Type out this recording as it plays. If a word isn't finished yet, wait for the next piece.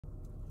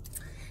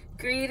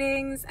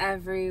Greetings,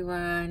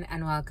 everyone,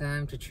 and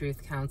welcome to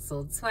Truth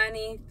Council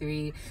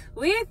 23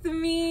 with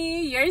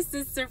me, your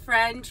sister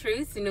friend,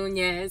 Truth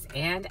Nunez,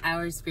 and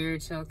our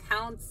spiritual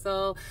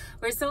council.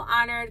 We're so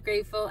honored,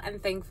 grateful,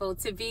 and thankful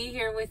to be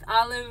here with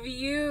all of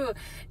you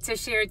to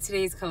share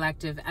today's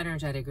collective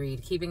energetic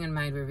read. Keeping in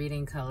mind, we're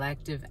reading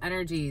collective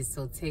energies,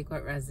 so take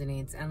what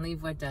resonates and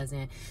leave what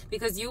doesn't,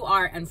 because you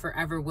are and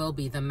forever will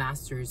be the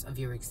masters of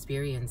your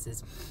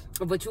experiences.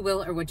 What you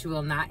will or what you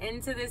will not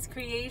into this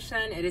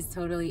creation, it is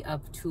totally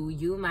up to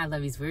you, my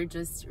lovies. We're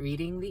just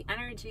reading the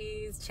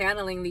energies,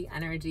 channeling the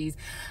energies.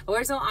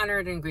 We're so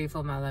honored and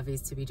grateful, my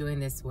lovies, to be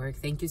doing this work.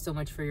 Thank you so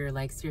much for your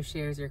likes, your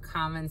shares, your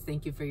comments.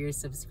 Thank you for your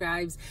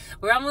subscribes.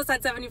 We're almost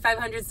at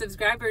 7,500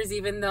 subscribers,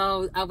 even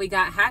though we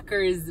got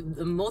hackers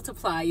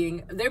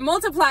multiplying. They're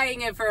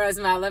multiplying it for us,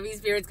 my lovies.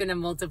 Spirit's gonna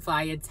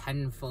multiply it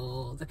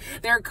tenfold.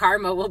 Their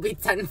karma will be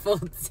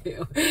tenfold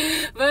too.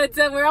 But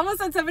we're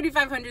almost at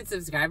 7,500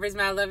 subscribers,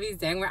 my lovies.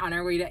 Dang, we're on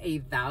our way to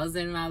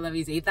 8,000, my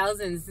lovies.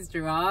 8,000 is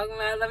strong,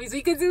 my lovies.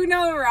 We could do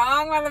no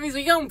wrong, my lovies.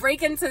 We gonna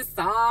break into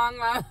song,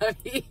 my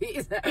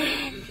lovies.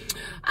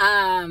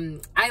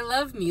 I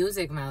love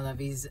music, my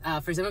lovies.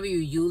 For some of you,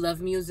 you love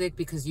music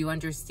because you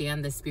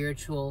understand the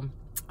spiritual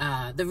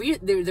the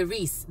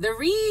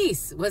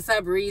Reese. What's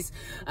up, Reese?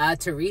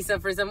 Teresa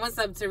for some. What's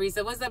up,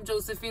 Teresa? What's up,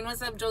 Josephine?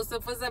 What's up,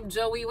 Joseph? What's up,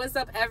 Joey? What's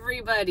up,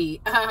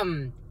 everybody?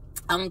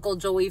 Uncle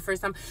Joey for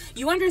some.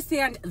 You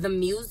understand the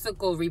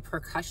musical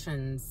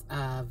repercussions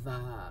of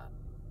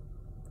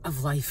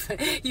life.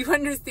 You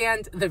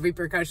understand the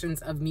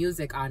repercussions of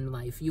music on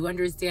life. You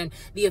understand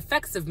the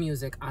effects of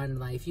music on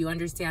life. You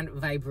understand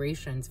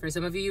vibrations. For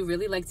some of you, you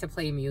really like to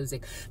play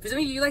music. For some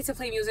of you, you like to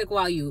play music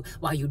while you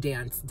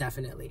dance,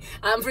 definitely.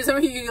 For some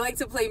of you, you like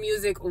to play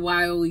music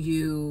while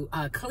you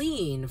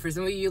clean. For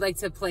some of you, you like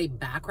to play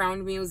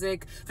background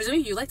music. For some of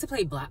you, you like to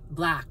play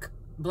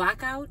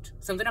blackout.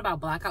 Something about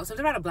blackout.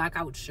 Something about a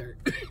blackout shirt.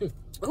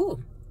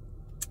 Ooh.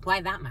 Why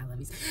that, my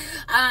lovies?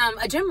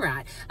 A gym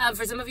rat.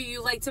 For some of you,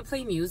 you like to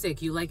play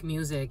music. You like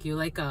music. You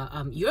like,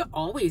 you're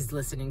always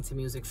listening to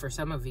music for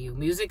some of you.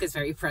 Music is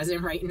very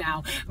present right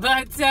now.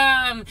 But,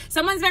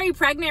 someone's very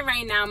pregnant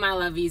right now, my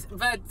lovies.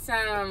 But,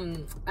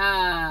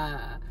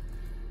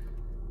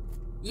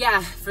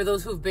 yeah, for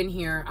those who've been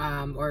here,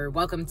 or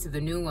welcome to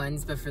the new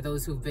ones, but for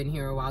those who've been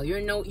here a while,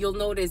 you'll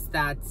notice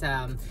that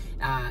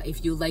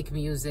if you like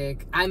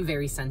music, I'm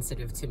very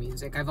sensitive to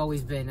music. I've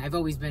always been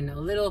a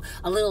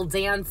little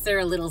dancer,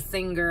 a little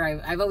singer.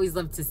 I've always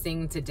loved to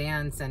sing, to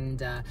dance, and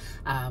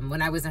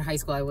when I was in high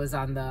school, I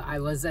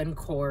was in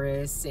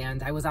chorus,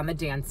 and I was on the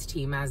dance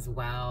team as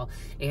well.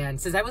 And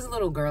since I was a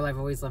little girl, I've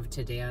always loved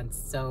to dance.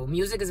 So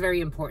music is very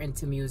important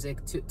to music.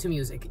 To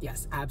music,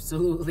 yes,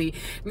 absolutely.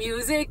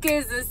 Music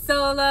is the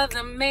soul of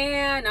the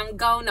man. I'm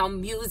going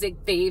on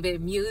music, baby.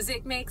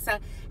 Music makes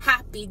a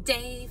happy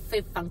day.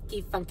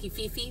 Funky, funky,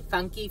 fifi,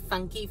 funky,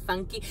 funky,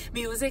 funky.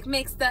 Music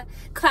makes the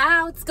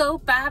clouds go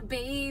by,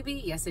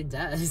 baby. Yes, it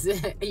does.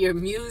 You're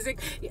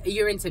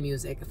into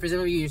music. For some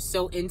of you, you're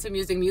so into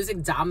music.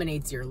 Music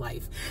dominates your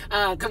life.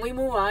 Can we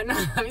move on?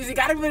 You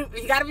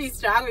gotta be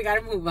strong. We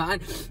gotta move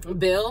on.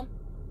 Bill.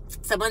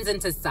 Someone's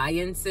into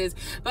sciences.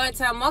 But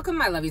welcome,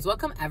 my lovies.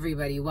 Welcome,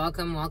 everybody.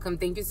 Welcome.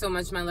 Thank you so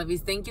much, my lovies.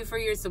 Thank you for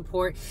your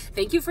support.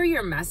 Thank you for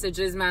your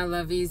messages, my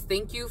lovies.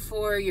 Thank you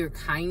for your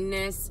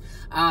kindness.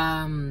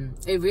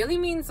 It really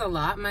means a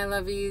lot, my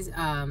lovies.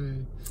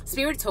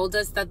 Spirit told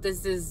us that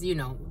this is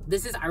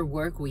our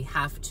work. We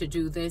have to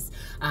do this.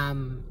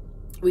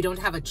 We don't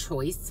have a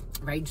choice.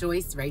 Right,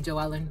 Joyce? Right,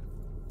 Joellen?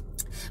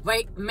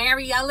 Right,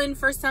 Mariellen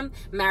for some,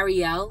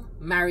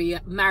 Marlene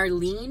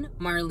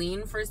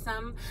for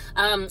some,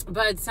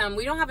 but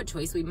we don't have a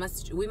choice. We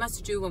must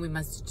do what we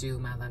must do,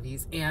 my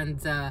lovies. And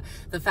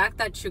the fact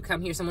that you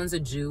come here, someone's a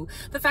Jew.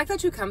 The fact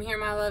that you come here,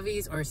 my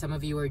lovies, or some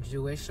of you are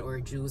Jewish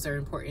or Jews are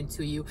important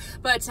to you,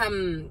 but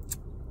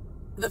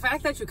the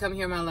fact that you come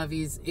here, my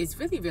lovies, is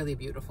really, really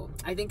beautiful.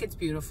 I think it's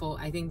beautiful.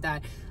 I think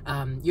that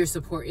your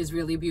support is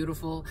really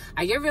beautiful.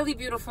 I get really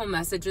beautiful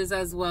messages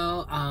as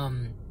well.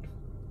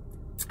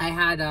 I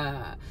had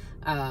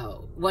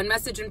one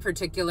message in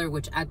particular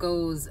which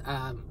echoes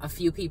a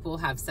few people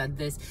have said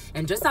this,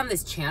 and just on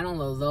this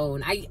channel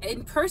alone,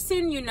 in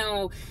person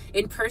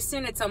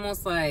it's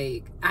almost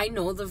like I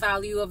know the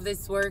value of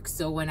this work.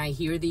 So when I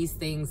hear these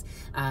things,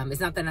 it's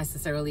not that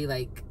necessarily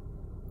like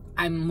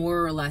I'm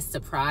more or less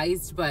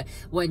surprised, but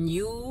when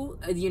you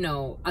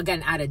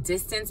again, at a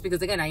distance,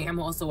 because again, I am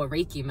also a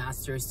Reiki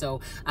master,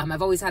 so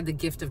I've always had the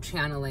gift of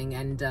channeling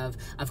and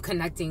of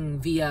connecting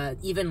via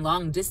even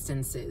long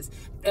distances.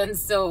 And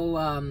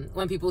so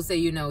when people say,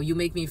 you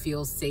make me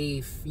feel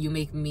safe, you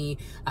make me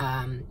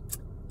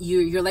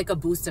you're like a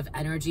boost of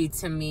energy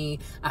to me.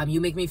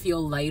 You make me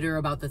feel lighter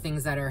about the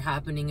things that are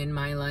happening in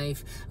my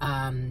life.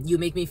 You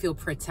make me feel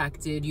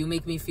protected. You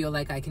make me feel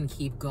like I can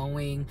keep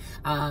going.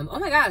 Oh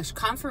my gosh,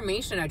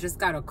 confirmation, I just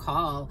got a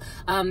call.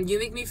 You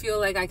make me feel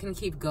like I can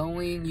keep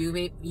going. You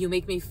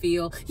make me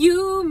feel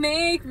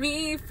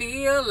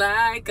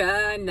like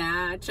a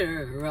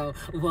natural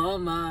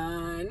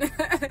woman.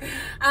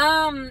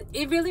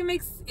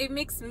 It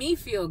makes me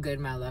feel good,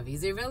 my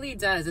lovies. It really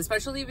does,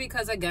 especially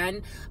because,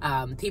 again,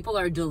 people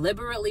are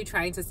deliberately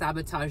trying to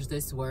sabotage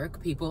this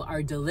work. People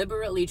are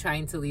deliberately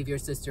trying to leave your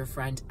sister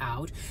friend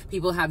out.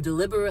 People have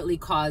deliberately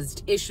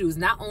caused issues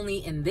not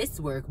only in this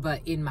work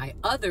but in my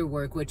other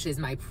work, which is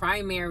my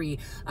primary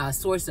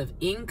source of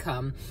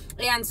income.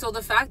 And so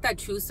the fact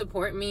that you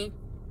support me,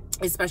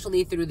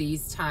 especially through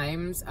these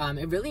times,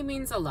 it really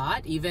means a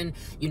lot. Even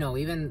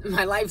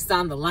my life's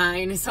on the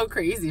line. It's so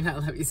crazy, my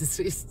lovies. It's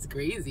just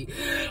crazy.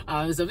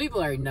 Some people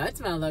are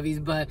nuts, my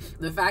lovies, but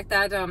the fact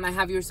that I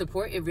have your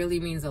support, it really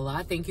means a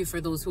lot. Thank you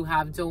for those who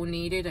have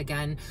donated.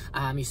 Again,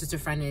 your sister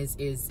friend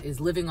is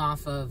living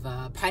off of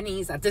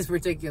pennies at this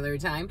particular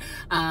time.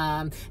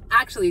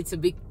 Actually, to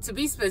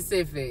be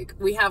specific,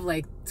 we have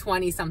like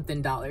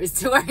 $20-something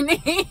to our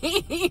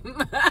name.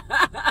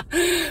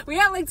 We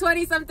have like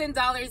 $20-something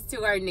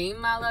to our name,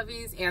 my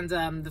lovies. And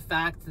the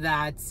fact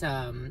that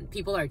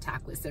people are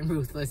tactless and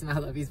ruthless, my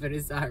lovies, but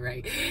it's all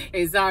right.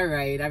 It's all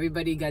right.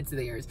 Everybody gets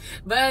theirs.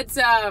 But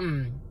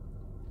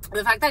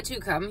the fact that you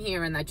come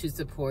here and that you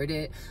support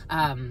it,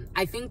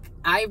 I think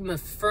I'm a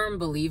firm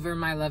believer,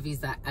 my lovies,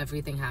 that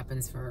everything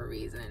happens for a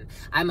reason.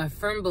 I'm a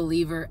firm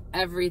believer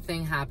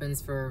everything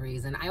happens for a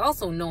reason. I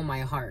also know my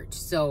heart,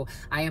 so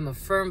I am a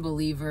firm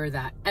believer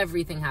that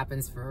everything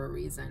happens for a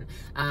reason.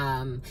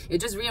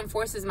 It just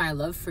reinforces my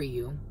love for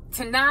you.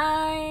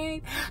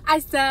 Tonight, I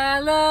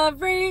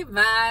celebrate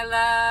my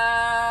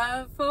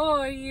love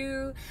for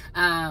you.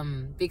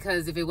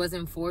 Because if it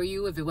wasn't for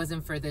you, if it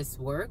wasn't for this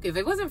work, if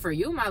it wasn't for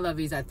you, my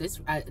lovies, at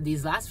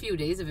these last few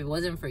days, if it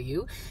wasn't for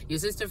you, your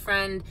sister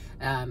friend,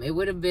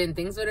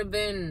 things would have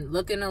been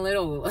looking a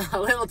little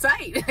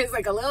tight. It's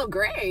like a little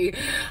gray.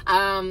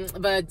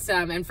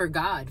 And for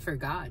God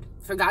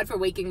for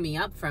waking me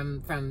up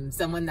from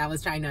someone that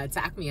was trying to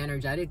attack me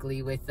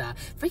energetically with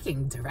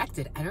freaking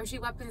directed energy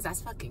weapons.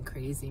 That's fucking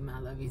crazy, my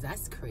lovies.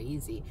 That's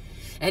crazy.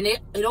 And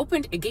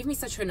it gave me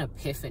such an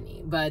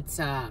epiphany. But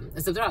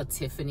something about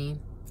Tiffany,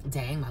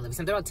 dang, my lovies,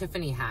 something about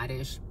Tiffany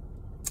Haddish.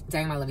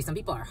 Dang, my lovies, some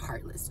people are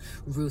heartless,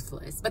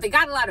 ruthless, but they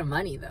got a lot of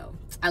money though.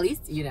 At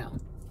least,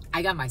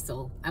 I got my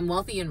soul. I'm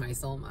wealthy in my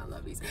soul, my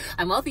lovies.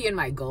 I'm wealthy in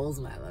my goals,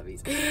 my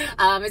lovies.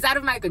 It's out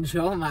of my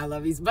control, my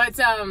lovies. But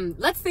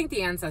let's thank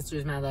the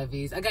ancestors, my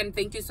lovies. Again,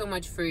 thank you so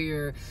much for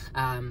your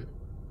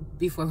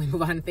before we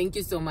move on, thank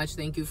you so much.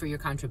 Thank you for your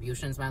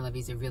contributions, my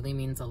lovies. It really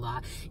means a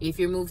lot. If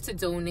you're moved to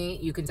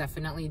donate, you can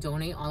definitely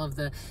donate. All of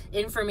the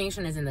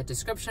information is in the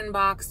description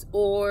box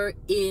or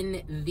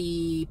in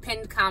the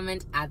pinned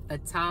comment at the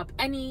top.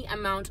 Any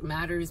amount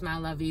matters, my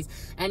lovies.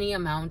 Any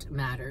amount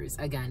matters.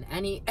 Again,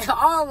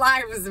 all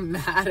lives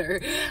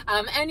matter.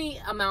 Any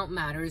amount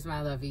matters,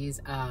 my lovies.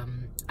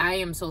 I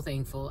am so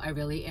thankful. I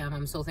really am.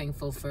 I'm so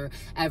thankful for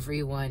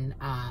everyone.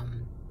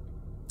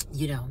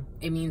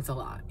 It means a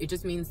lot. It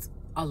just means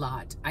a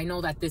lot. I know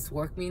that this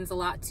work means a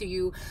lot to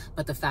you,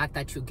 but the fact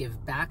that you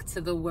give back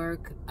to the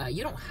work,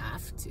 you don't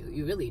have to.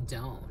 You really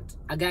don't.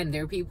 Again,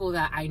 there are people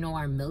that I know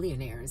are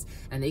millionaires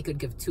and they could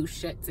give two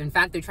shits. In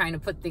fact, they're trying to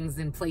put things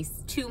in place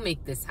to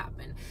make this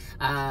happen.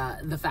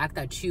 The fact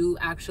that you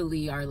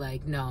actually are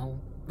like, no,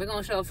 we're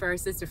going to show up for our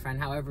sister friend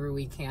however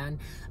we can.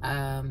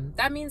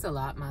 That means a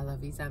lot, my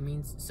lovies. That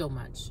means so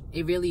much.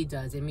 It really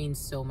does. It means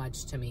so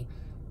much to me.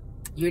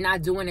 You're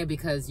not doing it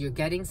because you're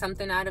getting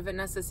something out of it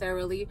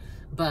necessarily,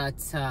 but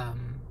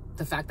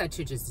the fact that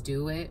you just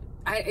do it,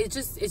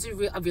 it's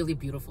a really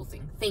beautiful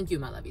thing. Thank you,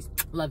 my lovies.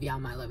 Love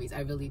y'all, my lovies. I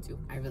really do.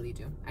 I really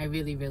do. I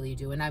really, really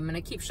do. And I'm going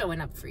to keep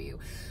showing up for you.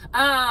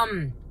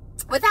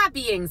 With that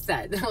being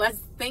said, let's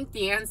thank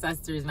the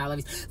ancestors, my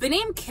lovies. The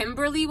name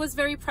Kimberly was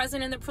very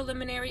present in the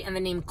preliminary, and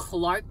the name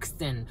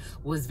Clarkson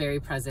was very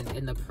present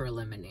in the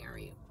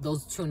preliminary.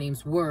 Those two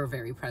names were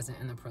very present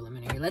in the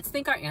preliminary. Let's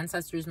thank our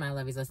ancestors, my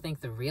lovies. Let's thank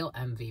the real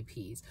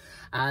MVPs.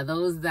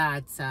 Those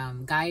that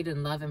guide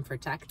and love and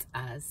protect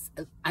us.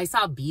 I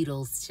saw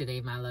beetles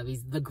today, my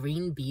lovies. The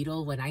green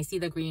beetle. When I see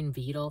the green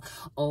beetle,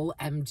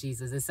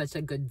 OMGs, it's such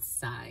a good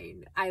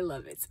sign. I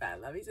love it, my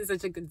lovies. It's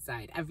such a good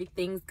sign.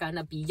 Everything's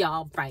gonna be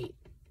all right.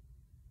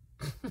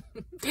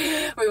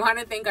 We want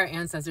to thank our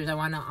ancestors. I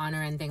want to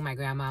honor and thank my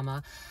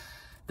grandmama,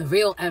 the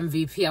real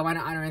MVP. I want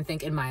to honor and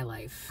thank in my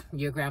life.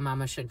 Your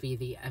grandmama should be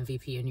the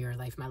MVP in your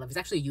life, my lovies.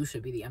 Actually, you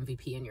should be the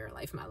MVP in your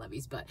life, my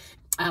lovies. But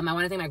I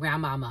want to thank my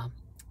grandmama,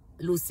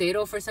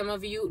 Lucero for some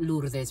of you,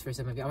 Lourdes for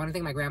some of you. I want to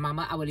thank my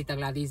grandmama, Abuelita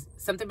Gladys,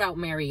 something about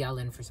Mary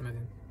Ellen for some of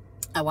you.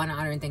 I want to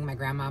honor and thank my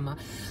grandmama,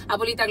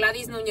 Abuelita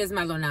Gladys Nunez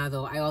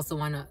Maldonado. I also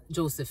want to,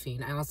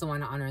 Josephine. I also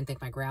want to honor and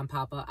thank my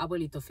grandpapa,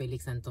 Abuelito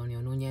Felix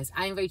Antonio Nunez.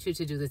 I invite you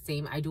to do the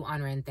same. I do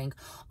honor and thank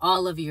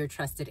all of your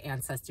trusted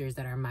ancestors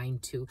that are mine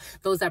too.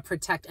 Those that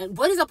protect. And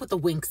what is up with the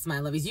winks, my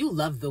lovies? You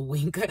love the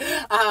wink.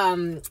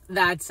 Love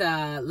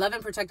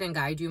and protect and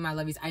guide you, my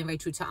lovies. I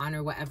invite you to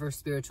honor whatever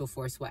spiritual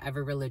force,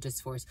 whatever religious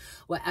force,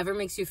 whatever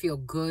makes you feel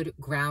good,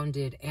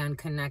 grounded, and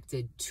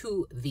connected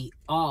to the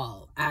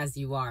all as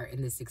you are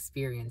in this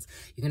experience.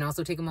 You can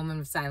also take a moment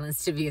of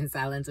silence to be in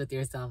silence with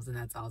yourselves, and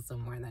that's also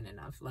more than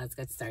enough. Let's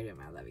get started,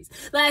 my lovies.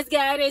 Let's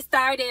get it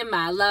started,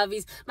 my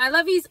lovies. My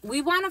lovies,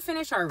 we want to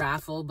finish our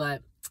raffle,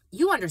 but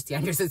you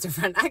understand your sister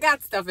friend. I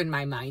got stuff in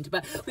my mind,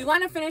 but we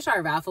want to finish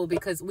our raffle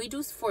because we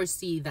do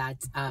foresee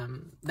that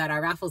that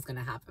our raffle is going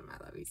to happen, my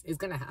lovies. It's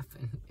going to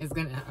happen. It's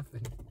going to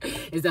happen.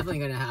 It's definitely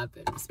going to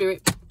happen.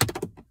 Spirit.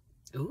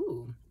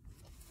 Ooh.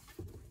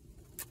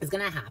 It's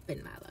gonna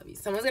happen, my lovies.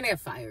 Someone's gonna get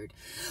fired.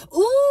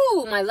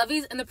 Ooh, my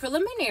lovies, in the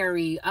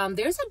preliminary,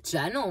 there's a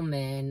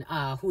gentleman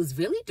who's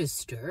really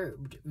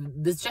disturbed.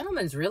 This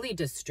gentleman's really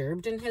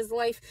disturbed in his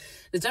life.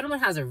 The gentleman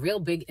has a real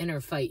big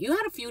inner fight. You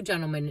had a few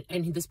gentlemen,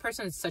 and this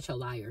person is such a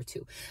liar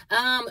too.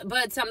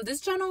 But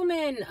this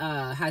gentleman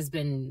has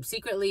been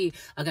secretly,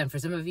 again, for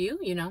some of you,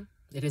 you know,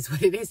 it is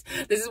what it is.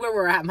 This is where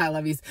we're at, my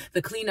lovies.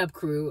 The cleanup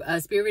crew.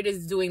 Spirit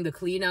is doing the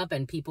cleanup,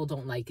 and people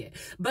don't like it.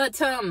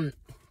 But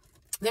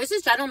there's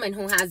this gentleman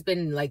who has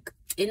been like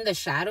in the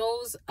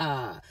shadows,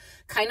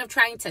 kind of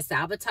trying to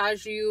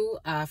sabotage you.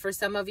 For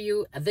some of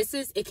you,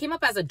 it came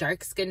up as a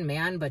dark-skinned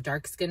man, but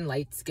dark-skinned,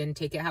 light-skinned,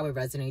 take it how it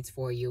resonates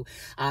for you.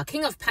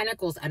 King of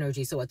Pentacles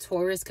energy, so a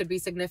Taurus could be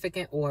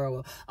significant,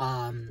 or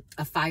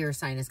a fire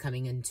sign is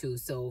coming in too.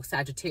 So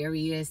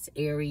Sagittarius,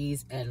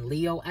 Aries, and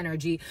Leo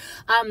energy.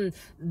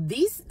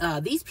 These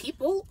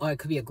people, or it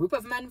could be a group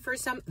of men for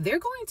some, they're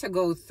going to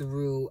go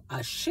through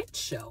a shit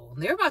show.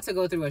 They're about to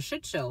go through a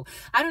shit show.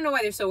 I don't know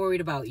why they're so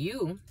worried about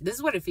you. This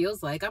is what it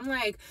feels like. I'm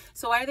like,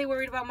 so why are they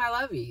worried about my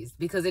lovies?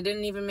 Because it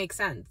didn't even make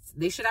sense.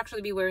 They should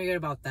actually be worried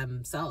about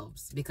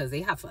themselves because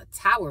they have a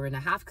tower and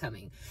a half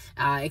coming.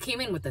 It came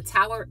in with the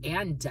tower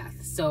and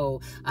death.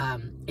 So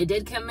it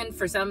did come in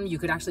for some. You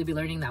could actually be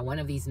learning that one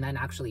of these men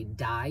actually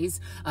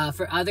dies.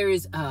 For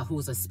others,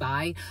 who's a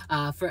spy.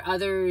 For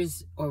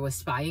others, or was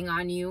spying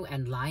on you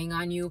and lying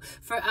on you.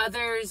 For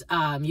others,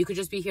 you could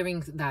just be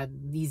hearing that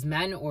these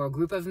men, or a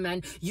group of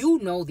men, you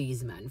know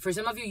these men. For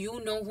some of you,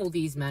 you know who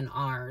these men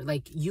are.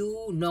 Like,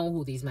 you know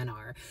who these men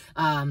are.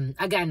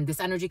 Again, this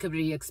energy could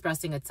be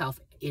expressing itself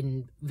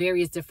in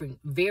various different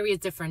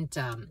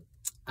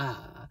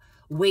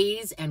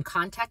ways and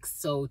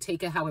contexts. So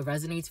take it how it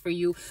resonates for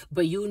you,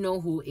 but you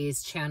know who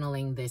is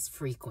channeling this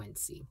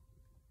frequency.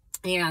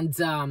 And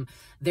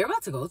they're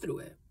about to go through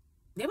it.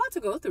 They're about to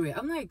go through it.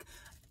 I'm like,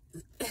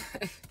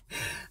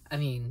 I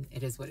mean,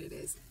 it is what it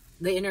is.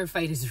 The inner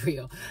fight is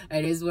real.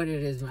 It is what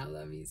it is, my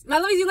lovies. My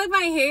lovies, you like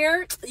my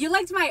hair? You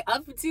liked my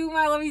updo,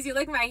 my lovies? You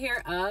like my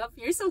hair up?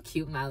 You're so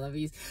cute, my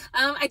lovies.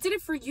 I did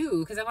it for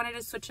you because I wanted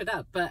to switch it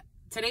up, but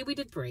today we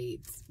did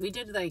braids. We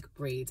did like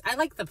braids. I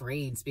like the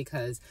braids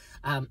because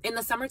in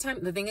the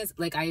summertime, the thing is,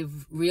 like,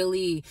 I've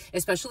really,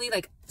 especially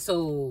like,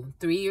 so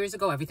 3 years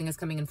ago, everything is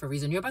coming in for a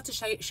reason. You're about to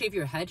shave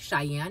your head,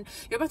 Cheyenne.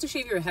 You're about to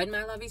shave your head,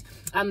 my lovies.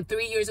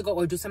 3 years ago,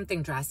 or do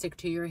something drastic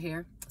to your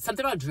hair.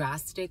 Something about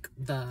drastic,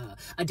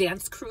 a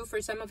dance crew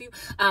for some of you.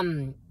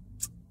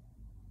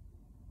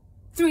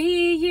 3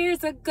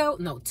 years ago,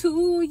 no,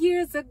 2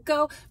 years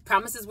ago,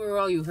 promises were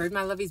all you heard,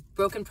 my lovies.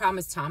 Broken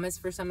Promise Thomas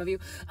for some of you.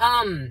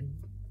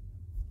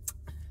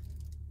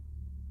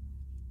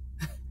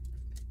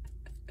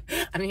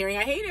 I'm hearing,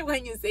 I hate it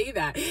when you say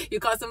that. You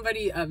call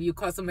somebody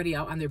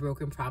out on their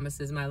broken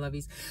promises, my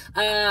lovies.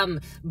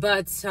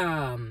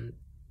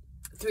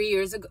 3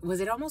 years ago,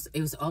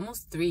 it was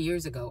almost 3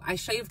 years ago. I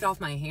shaved off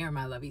my hair,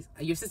 my lovies.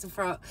 Your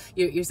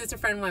sister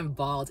friend went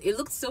bald. It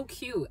looked so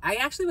cute. I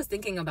actually was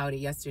thinking about it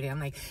yesterday. I'm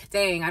like,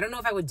 dang, I don't know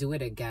if I would do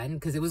it again,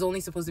 because it was only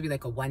supposed to be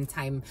like a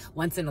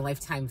once in a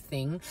lifetime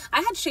thing.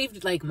 I had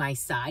shaved like my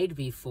side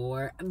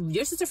before.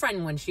 Your sister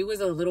friend, when she was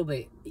a little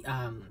bit,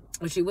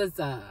 when she was,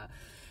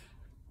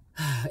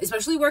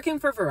 especially working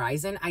for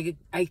Verizon, I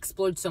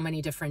explored so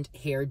many different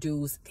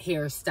hairdos,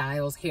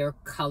 hairstyles, hair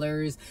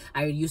colors.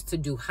 I used to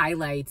do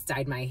highlights,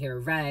 dyed my hair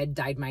red,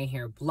 dyed my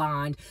hair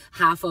blonde.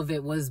 Half of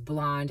it was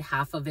blonde,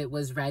 half of it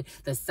was red.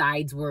 The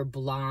sides were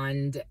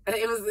blonde.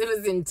 It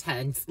was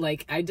intense.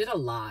 Like, I did a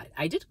lot.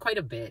 I did quite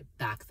a bit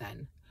back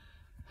then.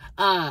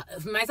 My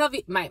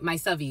subbies,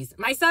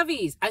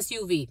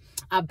 SUV.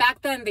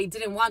 Back then they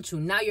didn't want you.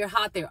 Now you're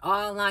hot. They're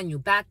all on you.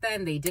 Back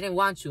then they didn't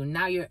want you.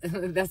 Now you're,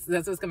 that's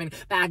what's coming.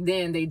 Back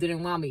then they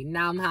didn't want me.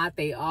 Now I'm hot.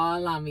 They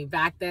all on me.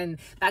 Back then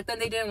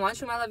they didn't want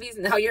you, my lovies.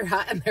 Now you're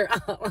hot and they're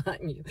all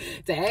on you.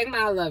 Dang, my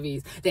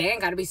lovies. Dang,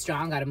 gotta be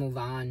strong. Gotta move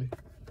on.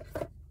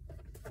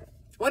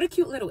 What a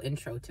cute little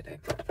intro today.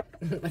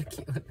 What a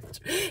cute little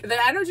intro.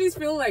 The energies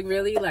feel like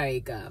really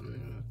like,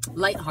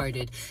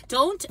 lighthearted.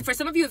 For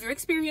some of you, if you're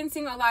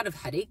experiencing a lot of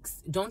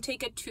headaches, don't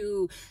take it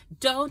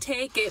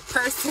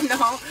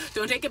personal.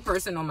 Don't take it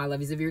personal, my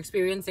lovies. If you're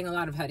experiencing a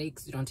lot of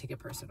headaches, don't take it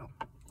personal.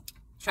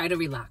 Try to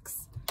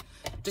relax.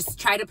 Just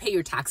try to pay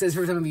your taxes.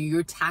 For some of you,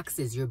 your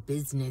taxes, your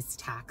business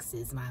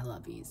taxes, my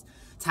lovies.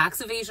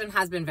 Tax evasion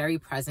has been very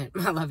present,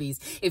 my lovies.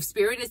 If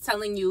Spirit is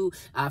telling you,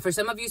 for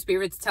some of you,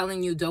 Spirit's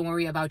telling you, don't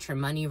worry about your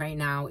money right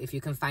now. If you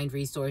can find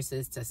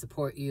resources to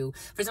support you.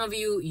 For some of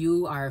you,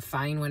 you are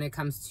fine when it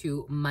comes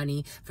to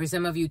money. For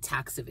some of you,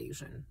 tax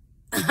evasion.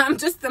 I'm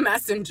just the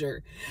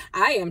messenger.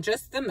 I am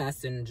just the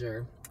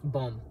messenger.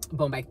 Boom,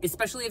 boom,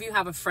 especially if you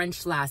have a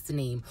French last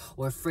name,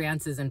 or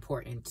France is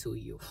important to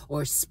you,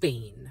 or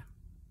Spain.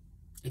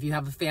 If you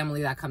have a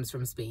family that comes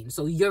from Spain.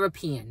 So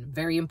European,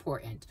 very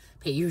important.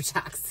 Pay your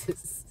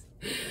taxes.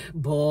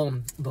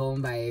 Boom,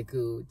 boom, by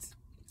good.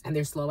 And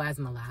they're slow as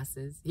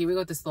molasses. Here we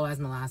go with the slow as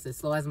molasses.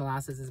 Slow as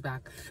molasses is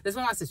back. This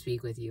one wants to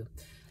speak with you.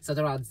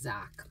 Something about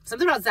Zach.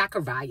 Something about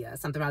Zachariah.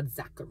 Something about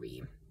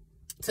Zachary.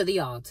 To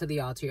the all,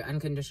 to your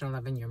unconditional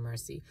love and your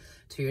mercy,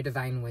 to your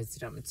divine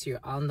wisdom, to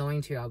your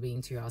all-knowing, to your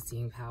all-being, to your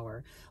all-seeing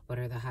power. What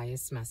are the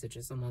highest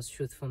messages, the most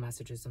truthful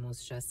messages, the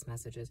most just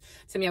messages?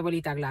 To mi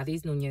abuelita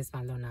Gladys Núñez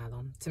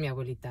Maldonado. To mi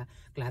abuelita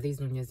Gladys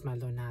Núñez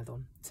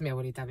Maldonado. To mi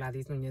abuelita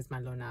Gladys Núñez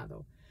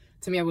Maldonado.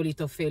 To mi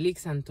abuelito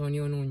Felix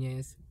Antonio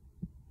Núñez.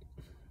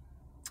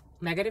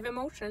 Negative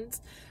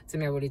emotions. To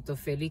mi abuelito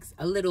Felix,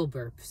 a little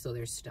burp, so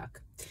they're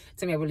stuck.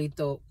 To mi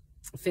abuelito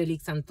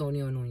Felix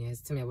Antonio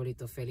Núñez. To mi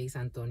abuelito Felix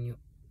Antonio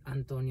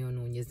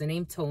Núñez. The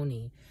name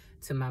Tony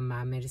to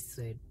Mama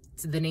Merced.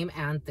 To the name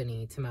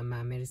Anthony to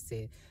Mama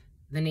Merced.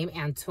 The name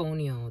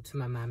Antonio to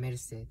Mama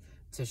Merced.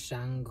 To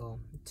Shango.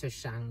 To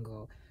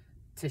Shango.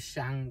 To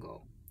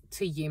Shango.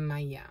 To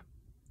Yemaya.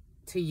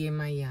 To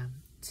Yemaya.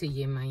 To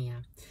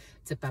Yemaya.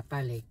 To Papa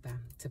Legba.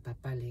 To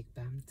Papa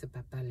Legba. To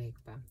Papa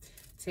Legba.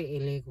 To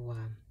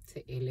Elegua.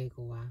 To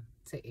Elegua.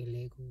 To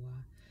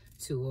Elegua.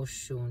 To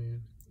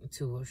Oshun.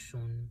 To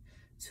Oshun.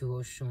 To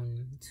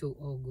Oshun. To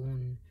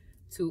Ogun.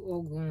 To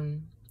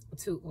Ogun,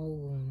 to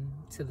Ogun,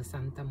 to the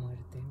Santa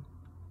Muerte,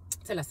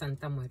 to la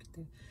Santa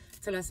Muerte,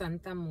 to la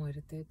Santa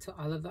Muerte, to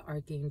all of the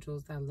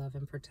archangels that love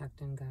and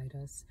protect and guide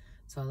us,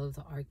 to all of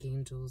the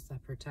archangels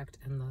that protect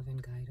and love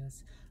and guide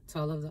us, to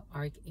all of the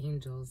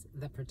archangels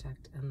that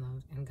protect and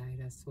love and guide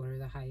us. What are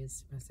the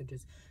highest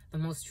messages, the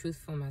most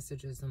truthful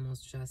messages, the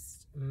most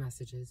just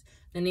messages?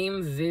 The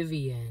name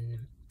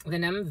Vivian, the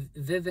name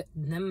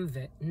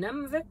Numve,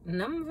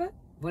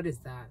 what is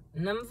that?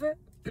 Numve?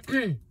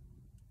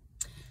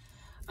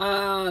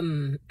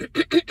 The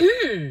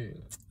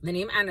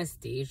name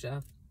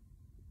Anastasia.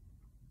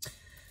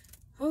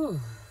 Oh.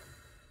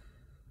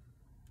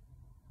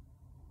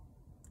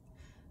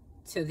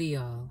 To the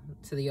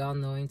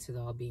all-knowing, to the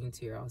all-being,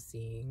 to your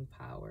all-seeing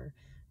power,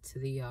 to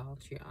the all,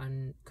 to your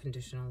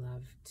unconditional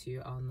love, to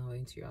your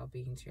all-knowing, to your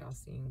all-being, to your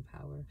all-seeing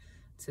power,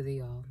 to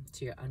the all,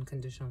 to your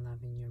unconditional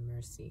love and your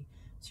mercy,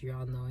 to your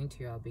all-knowing, to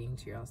your all-being,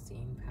 to your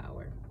all-seeing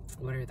power.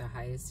 What are the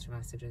highest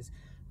messages,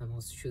 the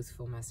most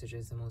truthful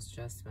messages, the most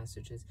just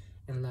messages,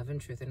 in love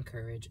and truth and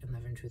courage, in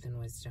love and truth and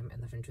wisdom,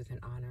 in love and truth and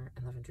honor,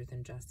 in love and truth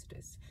and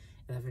justice,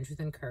 in love and truth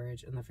and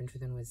courage, in love and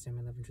truth and wisdom,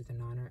 in love and truth and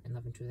honor, in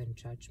love and truth and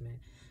judgment,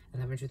 in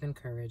love and truth and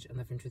courage, in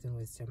love and truth and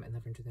wisdom, in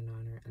love and truth and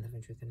honor, in love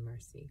and truth and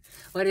mercy.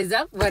 What is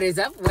up? What is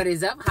up? What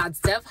is up? Hot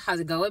stuff. How's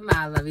it going,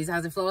 my lovies?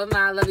 How's it flowing,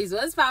 my lovies?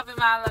 What's popping,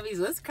 my lovies?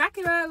 What's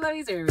cracking, my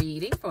lovies? We're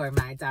reading for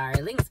my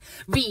darlings.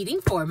 Reading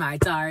for my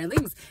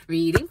darlings.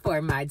 Reading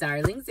for my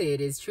darlings.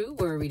 It is true.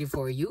 We're reading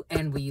for you,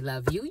 and we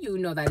love you. You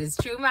know that is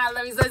true, my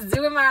lovies. Let's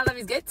do it, my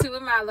lovies. Get to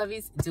it, my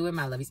lovies. Do it,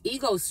 my lovies.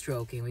 Ego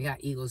stroking. We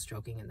got ego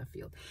stroking in the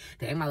field.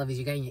 Dang, my lovies,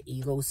 you're getting your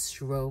ego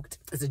stroked.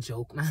 It's a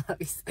joke, my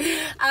lovies.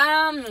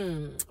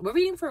 We're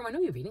reading for, what are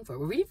we reading for?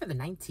 We're reading for the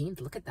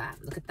 19th. Look at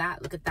that. Look at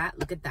that. Look at that.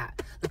 Look at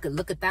that. Look at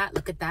that.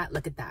 Look at that.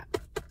 Look at that.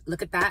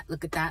 Look at that.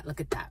 Look at that. Look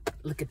at that.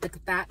 Look at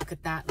that. Look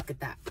at that. Look at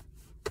that.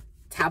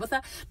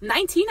 Tabitha,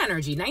 19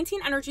 energy.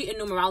 19 energy in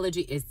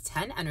numerology is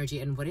 10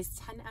 energy. And what is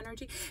 10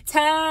 energy?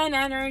 10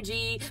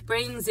 energy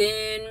brings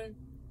in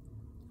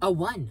a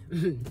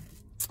 1.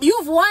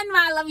 You've won,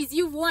 my lovies.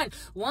 You've won.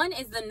 1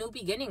 is the new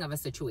beginning of a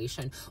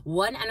situation.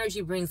 1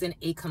 energy brings in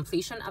a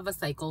completion of a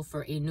cycle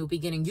for a new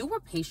beginning. You were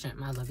patient,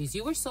 my lovies.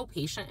 You were so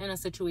patient in a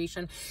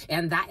situation,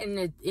 and that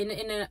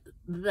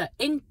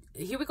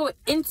here we go,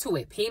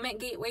 Intuit, payment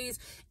gateways,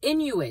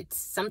 Inuit,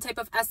 some type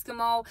of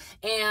Eskimo,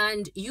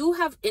 and you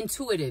were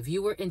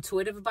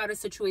intuitive about a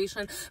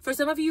situation. For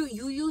some of you,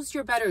 you used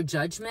your better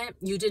judgment.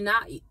 You did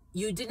not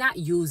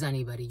use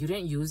anybody. You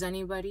didn't use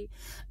anybody.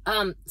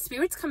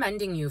 Spirit's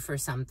commending you for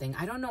something.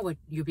 I don't know what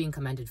you're being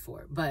commended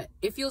for, but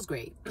it feels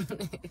great.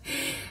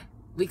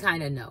 We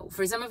kind of know.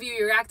 For some of you,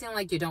 you're acting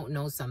like you don't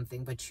know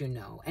something, but you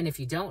know. And if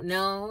you don't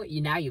know,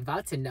 now you're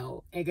about to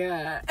know.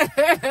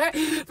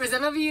 For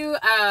some of you,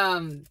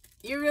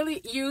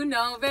 you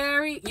know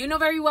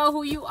very well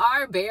who you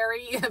are,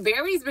 Barry.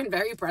 Barry's been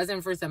very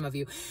present for some of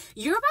you.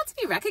 You're about to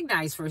be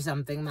recognized for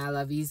something, my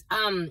lovies.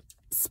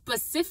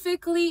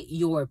 Specifically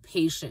your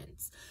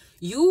patience.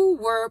 You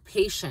were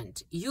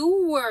patient.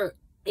 You were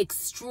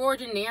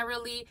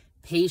extraordinarily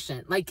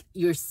patient, like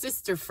your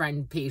sister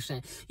friend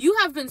patient. You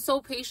have been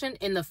so patient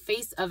in the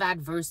face of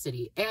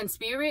adversity, and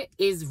Spirit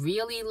is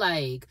really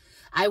like,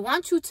 I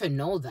want you to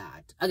know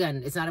that.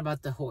 Again, it's not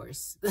about the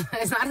horse.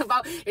 It's not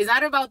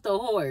about the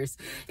horse.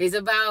 It's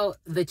about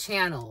the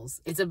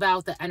channels. It's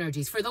about the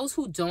energies. For those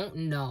who don't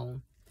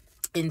know,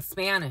 in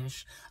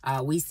Spanish,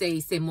 we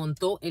say se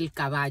montó el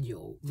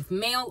caballo,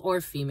 male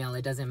or female,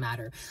 it doesn't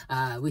matter.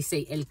 We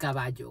say el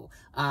caballo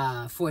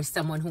for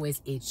someone who is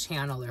a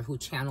channeler, who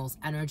channels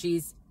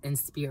energies and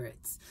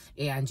spirits.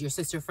 And your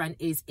sister friend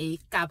is a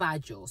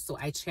caballo. So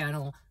I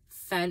channel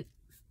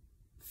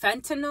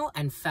fentanyl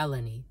and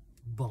felony.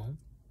 Boom.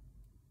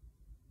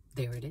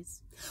 There it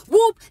is.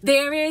 Whoop,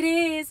 there it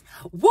is.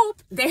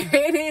 Whoop, there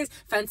it is.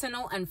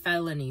 Fentanyl and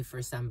felony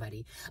for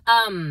somebody.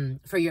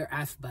 For your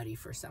F buddy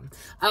for some.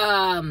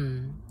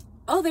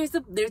 Oh, there's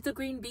the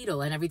green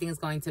beetle, and everything is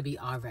going to be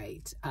all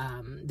right.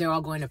 They're all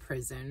going to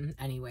prison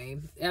anyway.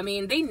 I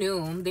mean, they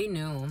knew.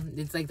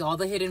 It's like all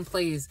the hidden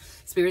plays.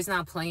 Spirit's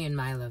not playing,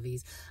 my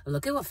lovies.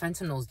 Look at what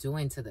fentanyl's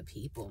doing to the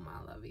people,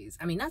 my lovies.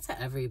 I mean, not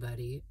to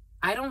everybody.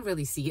 I don't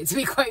really see it, to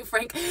be quite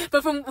frank,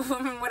 but from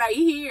what I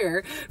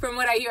hear,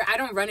 I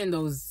don't run in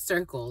those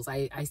circles.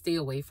 I stay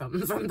away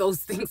from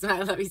those things,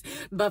 my lovies.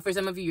 But for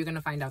some of you, you're going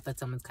to find out that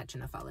someone's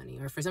catching a felony.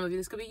 Or for some of you,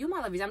 this could be you,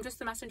 my lovies. I'm just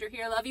the messenger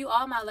here. Love you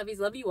all, my lovies.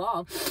 Love you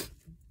all.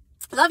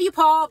 Love you,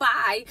 Paul.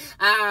 Bye.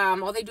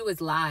 All they do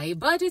is lie,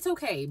 but it's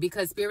okay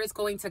because Spirit's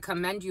going to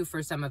commend you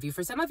for some of you.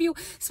 For some of you,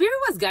 Spirit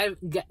was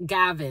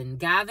Gavin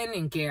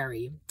and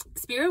Gary.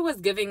 Spirit was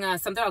giving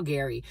us something about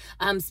Gary.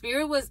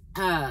 Spirit was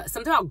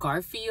something about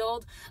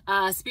Garfield.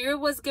 Spirit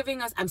was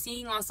giving us, I'm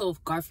seeing also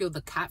Garfield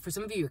the cat. For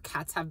some of you, your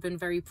cats have been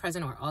very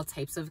present, or all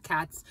types of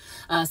cats.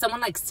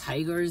 Someone likes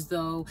tigers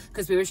though,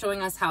 because Spirit's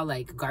showing us how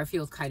like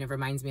Garfield kind of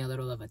reminds me a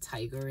little of a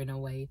tiger in a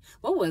way.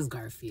 What was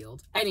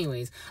Garfield?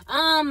 Anyways,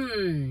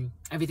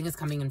 everything is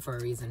coming in for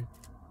a reason.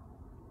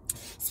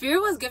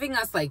 Spirit was giving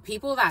us like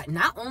people that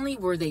not only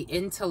were they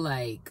into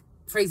like,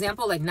 for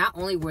example, like not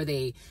only were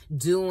they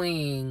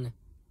doing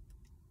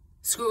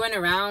screwing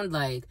around,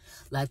 like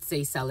let's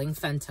say selling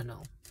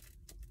fentanyl.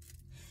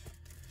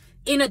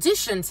 In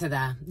addition to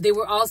that, they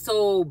were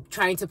also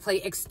trying to play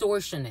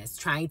extortionists,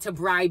 trying to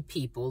bribe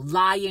people,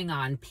 lying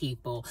on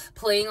people,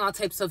 playing all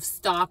types of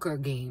stalker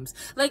games,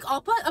 like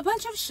a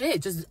bunch of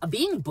shit, just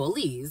being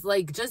bullies,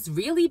 like just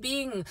really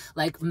being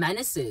like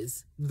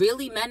menaces,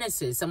 really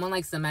menaces. Someone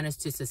likes the Menace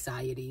to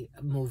Society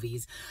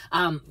movies.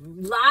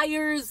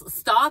 Liars,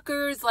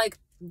 stalkers, like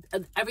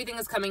everything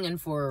is coming in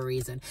for a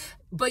reason.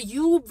 But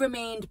you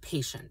remained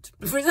patient.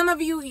 For some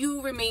of you,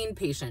 you remained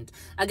patient.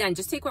 Again,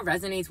 just take what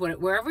resonates,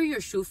 wherever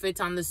your shoe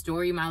fits on the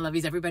story, my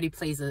lovies. Everybody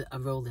plays a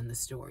role in the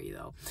story,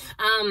 though.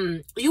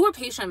 You were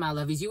patient, my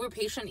lovies. You were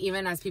patient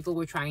even as people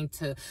were trying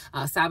to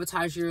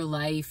sabotage your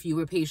life. You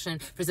were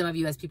patient for some of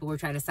you as people were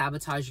trying to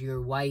sabotage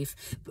your wife.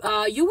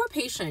 You were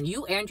patient.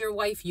 You and your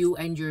wife, you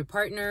and your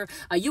partner.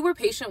 You were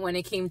patient when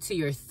it came to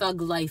your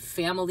thug life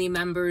family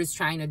members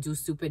trying to do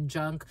stupid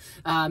junk.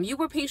 You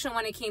were patient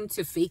when it came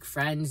to fake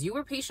friends. You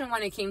were patient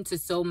when it came to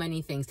so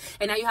many things.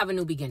 And now you have a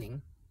new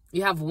beginning.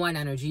 You have one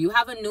energy. You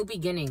have a new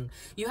beginning.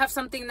 You have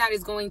something that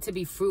is going to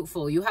be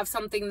fruitful. You have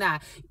something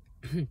that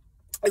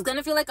it's going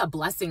to feel like a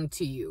blessing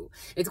to you.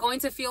 It's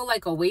going to feel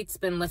like a weight's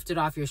been lifted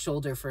off your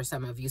shoulder for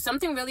some of you.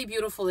 Something really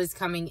beautiful is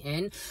coming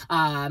in.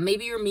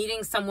 Maybe you're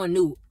meeting someone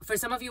new. For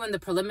some of you in the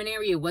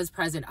preliminary, it was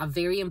present. A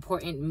very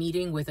important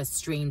meeting with a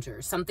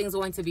stranger. Something's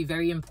going to be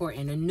very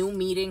important. A new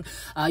meeting.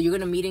 You're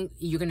in a meeting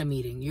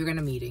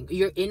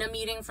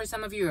for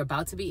some of you. You're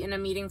about to be in a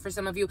meeting for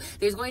some of you.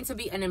 There's going to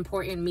be an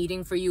important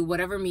meeting for you.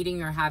 Whatever meeting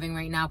you're having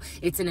right now,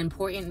 it's an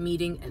important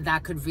meeting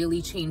that could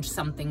really change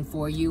something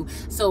for you.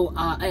 So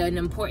an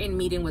important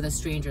meeting with a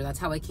stranger. That's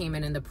how it came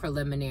in the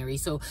preliminary.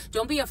 So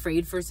don't be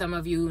afraid for some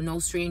of you. No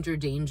stranger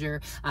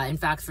danger. In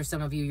fact, for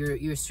some of you,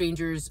 your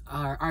strangers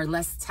are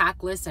less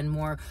tactless and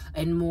more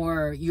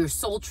your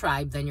soul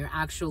tribe than your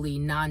actually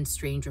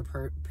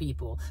non-stranger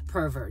people.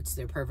 Perverts.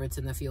 They're perverts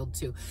in the field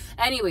too.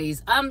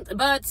 Anyways,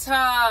 but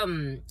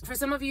for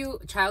some of you,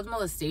 child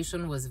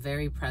molestation was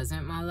very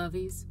present, my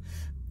lovies.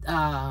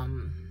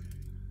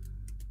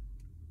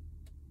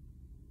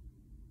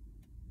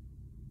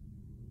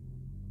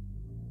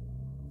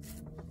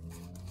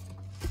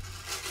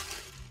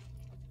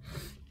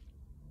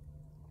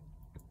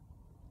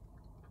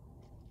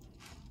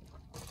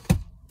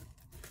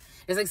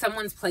 It's like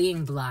someone's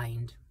playing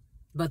blind,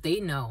 but they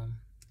know.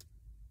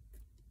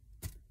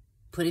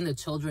 Putting the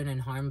children in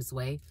harm's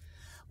way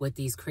with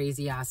these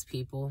crazy ass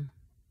people.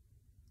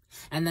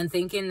 And then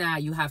thinking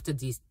that you have to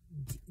diesel?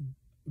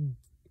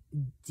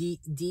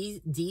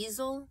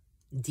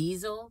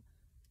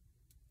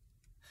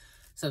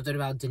 Something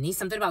about Denise,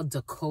 something about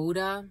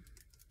Dakota.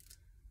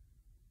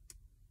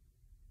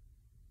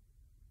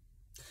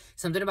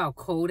 Something about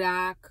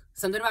Kodak.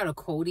 Something about a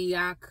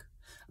Kodiak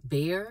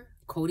bear.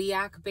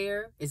 Kodiak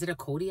bear? Is it a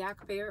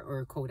Kodiak bear or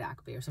a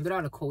Kodak bear? Something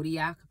about a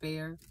Kodiak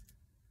bear.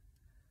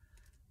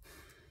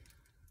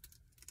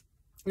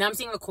 Now I'm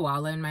seeing a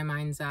koala in my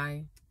mind's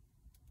eye.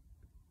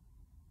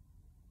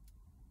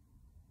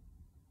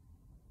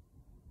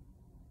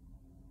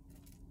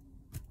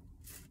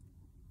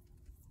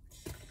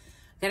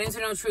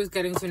 Getting to know truth,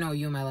 getting to know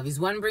you, my lovies.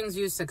 One brings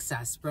you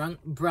success. Brock,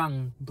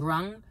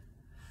 Barack,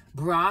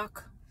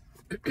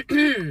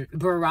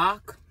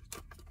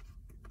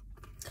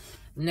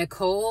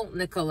 Nicole,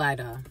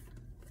 Nicoletta,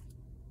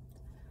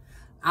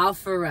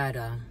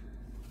 Alpharetta,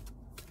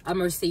 a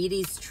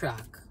Mercedes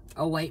truck,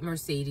 a white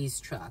Mercedes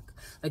truck.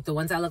 Like the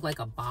ones that look like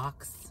a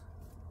box.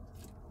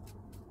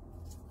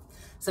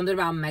 Something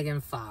about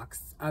Megan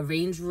Fox. A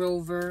Range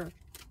Rover,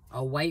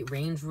 a white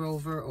Range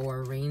Rover or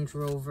a Range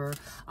Rover,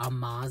 a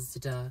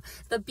Mazda.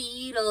 The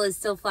Beetle is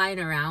still flying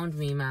around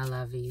me, my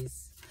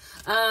lovies.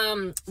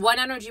 One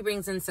energy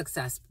brings in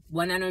success.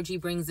 One energy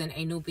brings in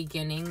a new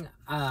beginning.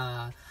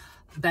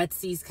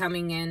 Betsy's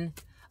coming in.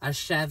 A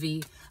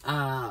Chevy.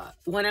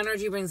 One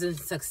energy brings in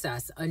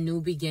success, a new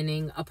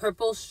beginning, a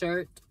purple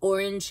shirt,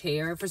 orange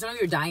hair. For some of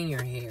you, you're dyeing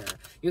your hair.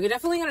 You're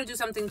definitely going to do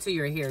something to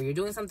your hair. You're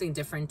doing something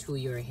different to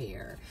your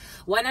hair.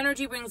 One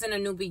energy brings in a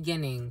new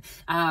beginning.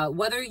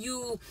 Whether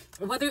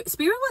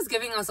Spirit was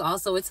giving us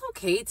also, it's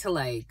okay to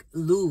like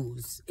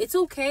lose. It's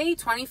okay.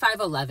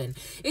 2511.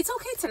 It's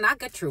okay to not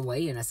get your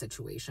way in a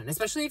situation,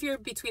 especially if you're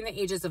between the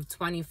ages of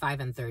 25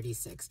 and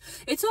 36.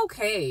 It's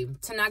okay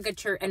to not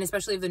get and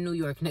especially if the New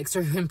York Knicks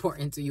are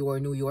important to you or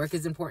New York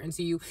is important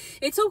to you.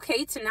 It's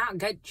okay to not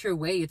get your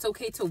way. It's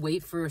okay to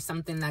wait for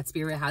something that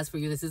Spirit has for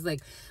you. This is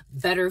like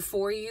better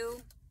for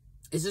you.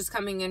 It's just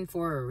coming in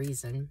for a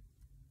reason.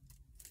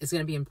 It's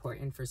going to be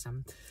important for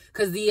some.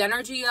 Because the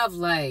energy of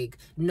like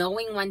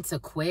knowing when to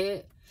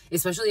quit,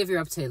 especially if you're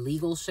up to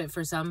illegal shit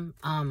for some,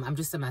 I'm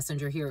just a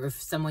messenger here. Or if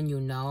someone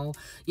you know,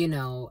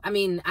 I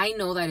mean, I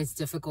know that it's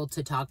difficult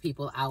to talk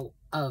people out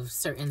of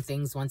certain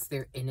things once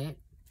they're in it.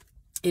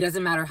 It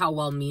doesn't matter how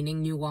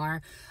well-meaning you are.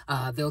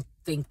 They'll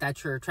think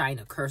that you're trying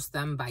to curse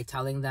them by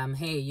telling them,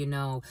 hey,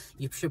 you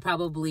should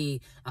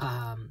probably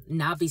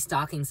not be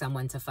stalking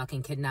someone to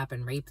fucking kidnap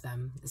and rape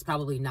them. It's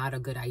probably not a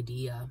good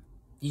idea.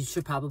 You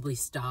should probably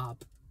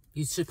stop.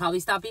 You should probably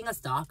stop being a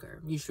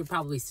stalker. You should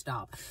probably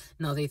stop.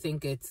 No, they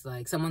think it's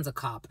like someone's a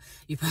cop.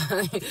 You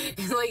probably,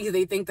 it's like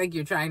they think like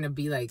you're trying to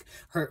be like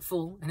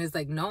hurtful. And it's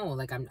like, no,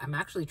 like I'm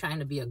actually trying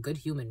to be a good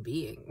human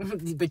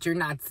being. But you're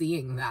not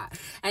seeing that.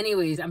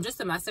 Anyways, I'm just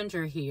a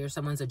messenger here.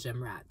 Someone's a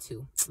gym rat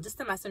too.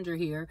 Just a messenger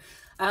here.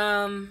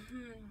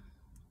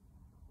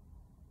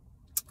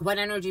 What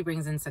energy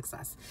brings in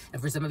success?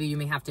 And for some of you, you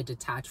may have to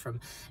detach from.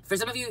 For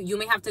some of you, you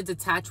may have to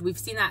detach. We've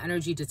seen that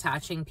energy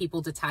detaching.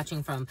 People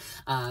detaching from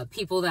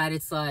people that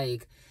it's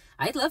like,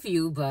 I love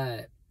you,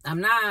 but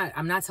I'm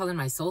not telling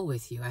my soul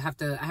with you. I have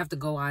to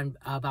go on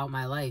about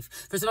my life.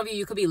 For some of you,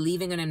 you could be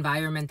leaving an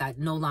environment that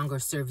no longer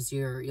serves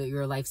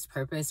your life's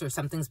purpose, or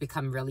something's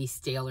become really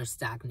stale or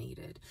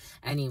stagnated.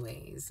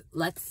 Anyways,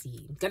 let's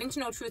see. Getting to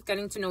know truth,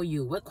 getting to know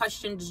you. What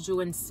question did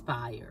you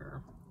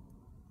inspire?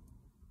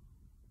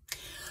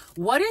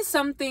 What is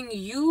something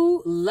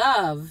you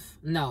love?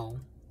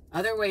 No,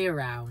 other way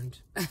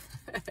around.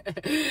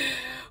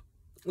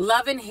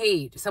 Love and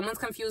hate. Someone's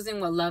confusing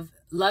what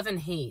love and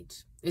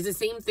hate is. The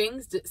same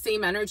things,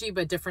 same energy,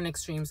 but different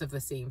extremes of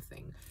the same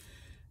thing.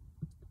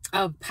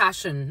 A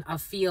passion, a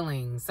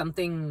feeling,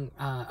 something,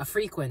 a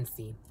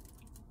frequency.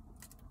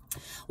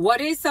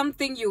 What is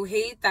something you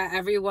hate that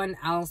everyone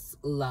else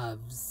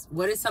loves?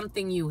 What is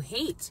something you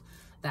hate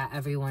that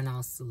everyone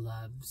else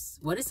loves?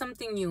 What is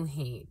something you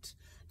hate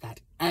that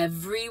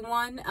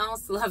everyone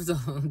else loves?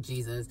 Oh,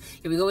 Jesus.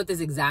 Here we go with this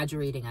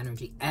exaggerating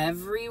energy.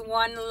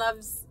 Everyone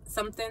loves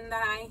something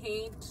that I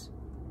hate.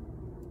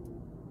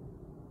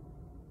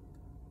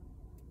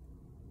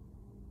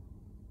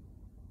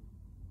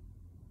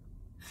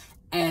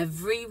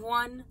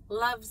 Everyone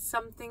loves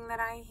something that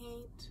I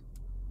hate.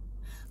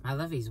 My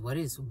lovies, what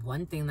is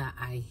one thing that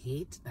I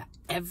hate that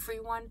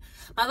everyone...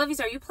 My lovies,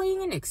 are you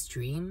playing in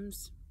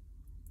extremes?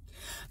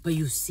 But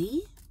you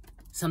see,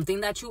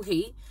 something that you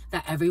hate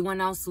that everyone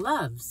else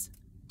loves.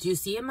 Do you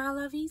see it, my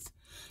lovies?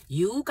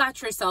 You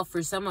got yourself,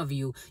 for some of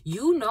you,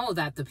 you know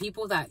that the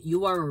people that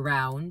you are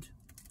around,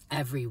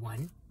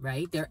 everyone,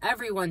 right? They're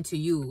everyone to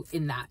you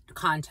in that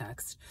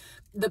context.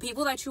 The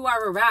people that you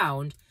are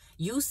around,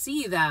 you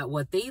see that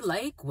what they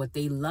like, what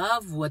they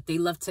love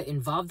to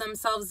involve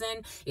themselves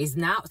in is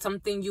not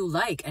something you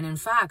like. And in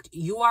fact,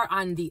 you are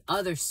on the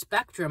other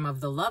spectrum of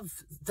the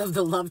love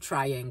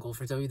triangle.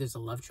 For some of you, there's a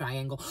love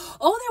triangle.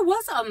 Oh, there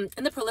was,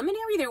 in the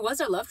preliminary, there was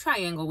a love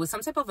triangle with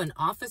some type of an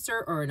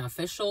officer or an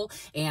official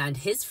and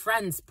his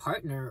friend's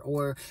partner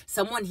or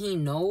someone he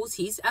knows.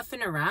 He's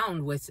effing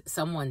around with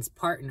someone's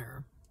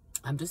partner.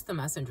 I'm just the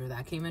messenger.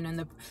 That came in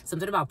the,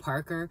 something about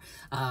Parker,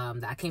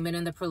 that came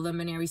in the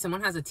preliminary.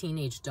 Someone has a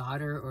teenage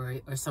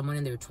daughter or someone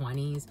in their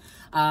 20s.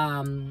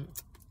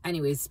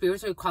 Anyways,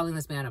 spirits are calling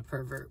this man a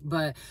pervert.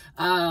 But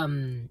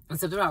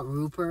something about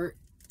Rupert.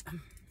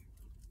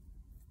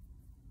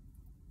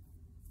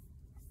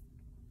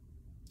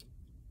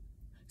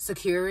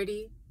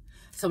 Security.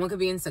 Someone could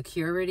be in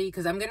security,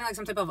 because I'm getting like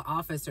some type of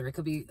officer. It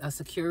could be a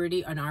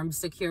security, an armed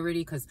security,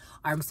 because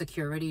armed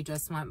security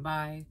just went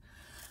by.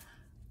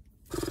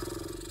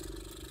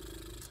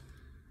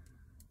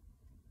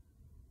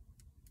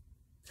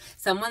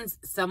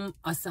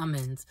 A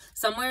summons.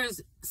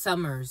 Summers.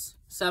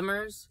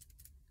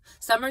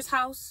 Summer's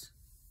house.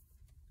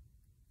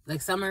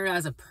 Like Summer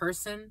as a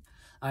person,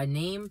 a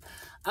name.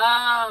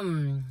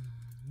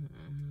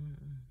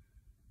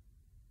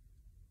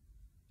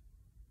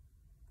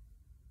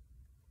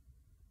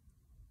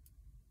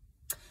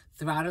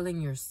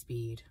 Throttling your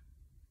speed.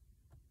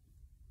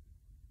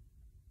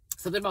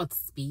 Something about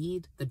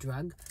speed, the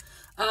drug.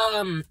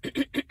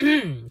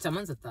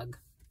 Someone's a thug.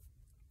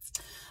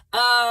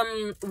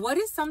 What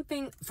is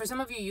something, for some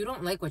of you, you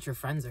don't like what your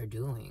friends are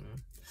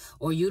doing.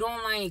 Or you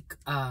don't like,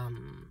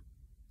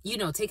 you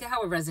know, take it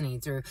how it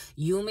resonates. Or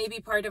you may be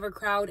part of a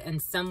crowd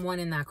and someone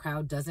in that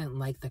crowd doesn't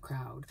like the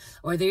crowd.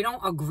 Or they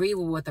don't agree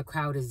with what the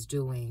crowd is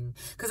doing.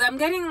 Because I'm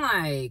getting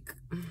like,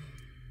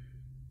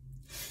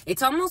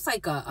 it's almost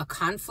like a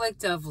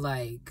conflict of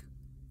like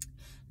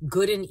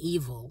good and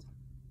evil.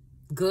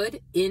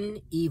 Good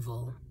in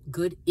evil.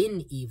 Good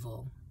in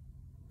evil.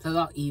 It's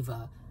about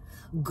Eva.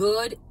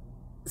 Good,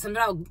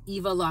 something about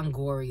Eva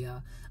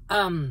Longoria.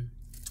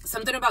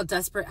 Something about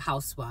Desperate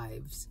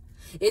Housewives.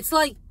 It's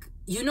like,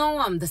 you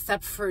know, the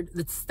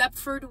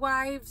Stepford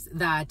Wives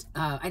that,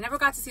 I never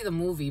got to see the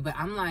movie, but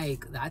I'm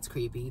like, that's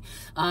creepy.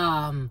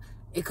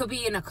 It could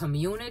be in a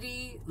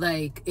community,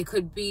 like, it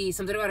could be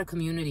something about a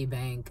community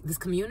bank. This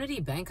community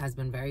bank has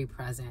been very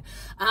present.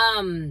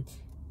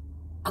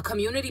 A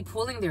community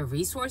pooling their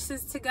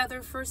resources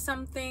together for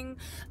something.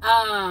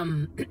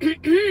 Clear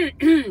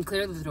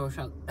the throat.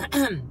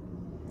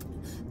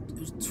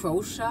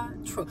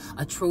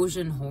 A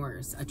Trojan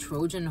horse. A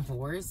Trojan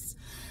horse.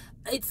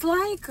 It's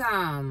like,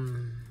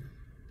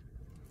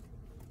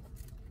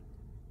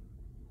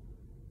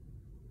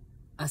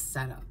 a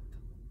setup.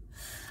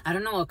 I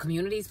don't know, a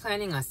community's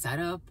planning a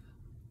setup.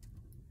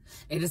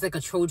 It is like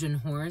a Trojan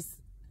horse.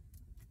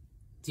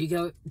 Do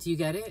you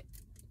get it?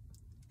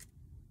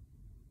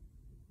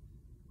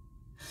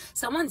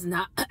 Someone's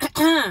not,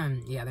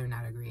 yeah, they're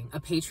not agreeing. A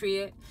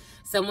patriot,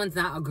 someone's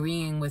not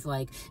agreeing with,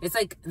 like, it's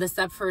like the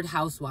Stepford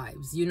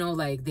Housewives. You know,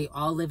 like, they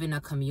all live in a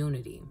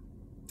community.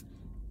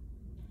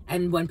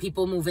 And when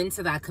people move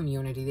into that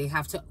community, they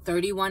have to,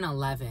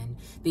 3111,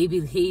 they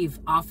behave,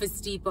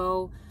 Office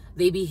Depot,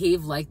 they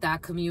behave like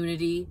that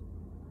community.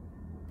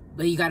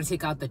 But you got to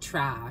take out the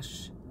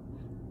trash.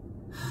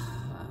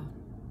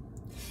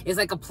 It's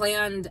like a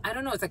planned, I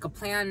don't know, it's like a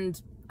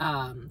planned,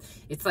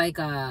 it's like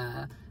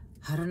a,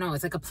 I don't know,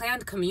 it's like a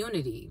planned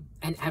community,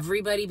 and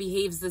everybody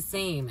behaves the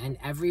same, and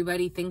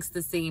everybody thinks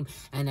the same,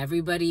 and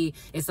everybody,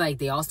 it's like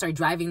they all start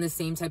driving the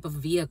same type of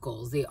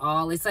vehicles. They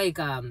all, it's like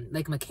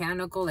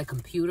mechanical, like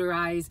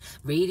computerized,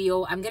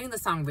 radio. I'm getting the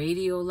song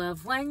Radio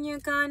Love. When you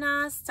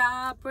gonna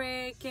stop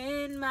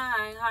breaking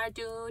my heart?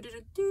 Do do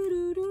do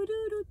do do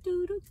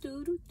do do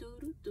do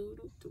do do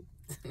do do.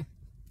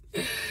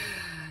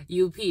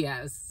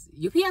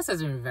 UPS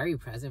has been very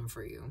present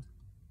for you.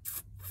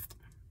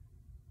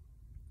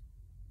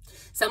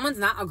 Someone's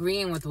not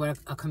agreeing with what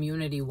a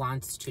community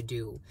wants to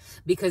do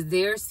because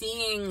they're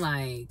seeing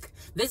like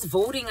this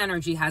voting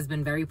energy has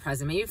been very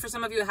present. Maybe for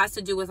some of you, it has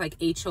to do with like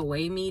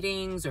HOA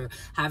meetings or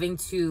having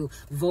to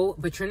vote,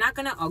 but you're not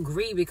going to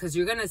agree because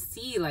you're going to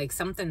see like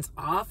something's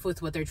off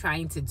with what they're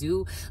trying to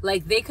do.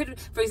 Like they could,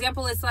 for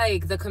example, it's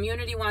like the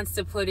community wants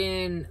to put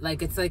in,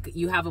 like, it's like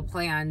you have a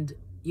planned,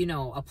 you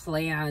know, a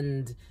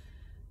planned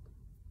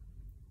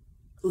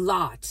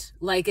lot,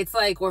 like it's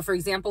like, or for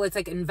example, it's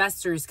like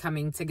investors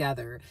coming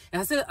together. It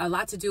has a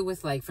lot to do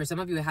with, like, for some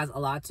of you, it has a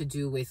lot to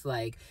do with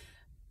like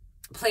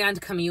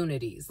planned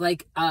communities,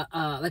 like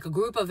a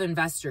group of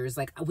investors,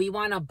 like we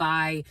want to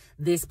buy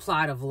this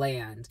plot of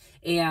land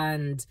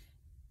and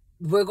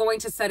we're going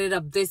to set it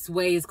up this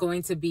way. It's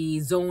going to be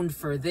zoned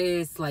for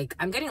this. Like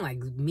I'm getting like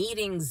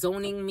meetings,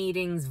 zoning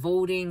meetings,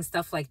 voting,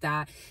 stuff like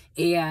that.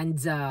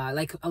 And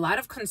like a lot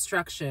of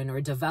construction or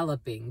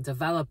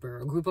developer,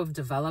 a group of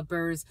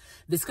developers.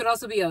 This could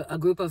also be a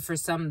group of, for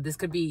some, this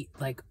could be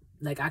like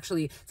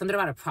actually something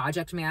about a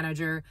project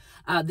manager.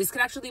 This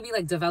could actually be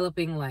like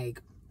developing,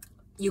 like,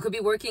 you could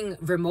be working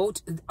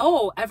remote.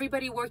 Oh,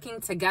 everybody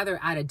working together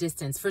at a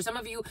distance. For some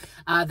of you,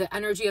 the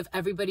energy of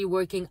everybody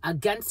working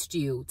against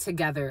you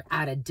together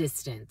at a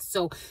distance.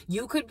 So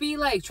you could be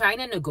like trying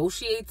to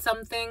negotiate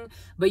something,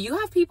 but you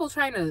have people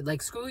trying to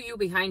like screw you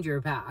behind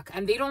your back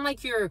and they don't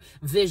like your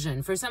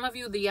vision. For some of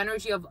you, the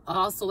energy of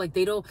also like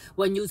they don't,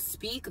 when you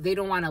speak, they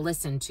don't want to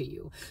listen to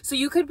you. So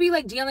you could be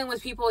like dealing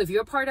with people, if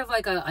you're part of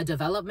like a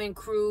development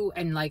crew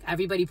and like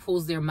everybody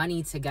pulls their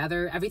money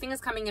together, everything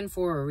is coming in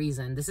for a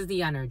reason. This is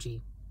the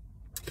energy.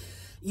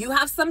 You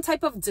have some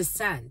type of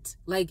dissent.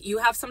 Like you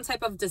have some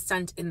type of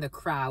dissent in the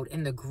crowd,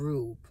 in the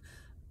group.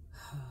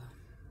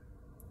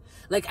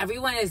 Like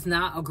everyone is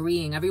not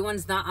agreeing.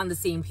 Everyone's not on the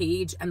same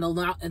page. And the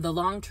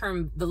long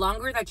term, the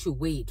longer that you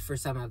wait, for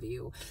some of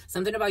you,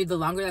 something about you, the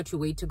longer that you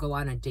wait to go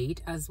on a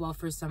date as well,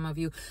 for some of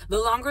you, the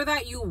longer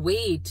that you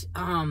wait,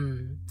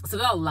 something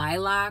about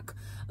lilac,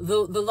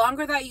 the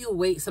longer that you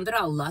wait, something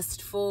about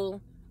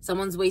lustful,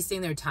 Someone's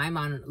wasting their time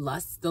on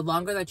lust. The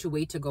longer that you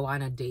wait to go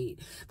on a date,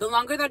 the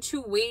longer that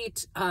you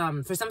wait,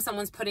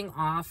 someone's putting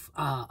off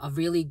a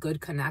really good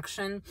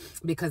connection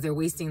because they're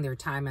wasting their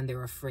time and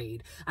they're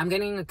afraid. I'm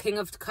getting a King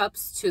of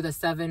Cups to the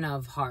Seven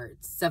of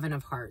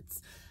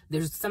Hearts.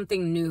 There's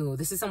something new.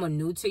 This is someone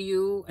new to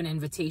you, an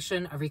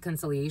invitation, a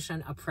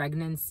reconciliation, a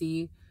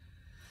pregnancy.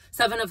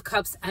 Seven of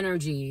Cups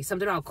energy,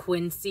 something about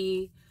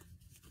Quincy,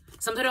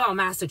 something about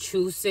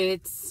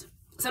Massachusetts,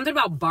 something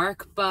about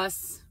Bark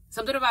Bus,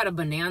 something about a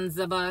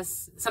Bonanza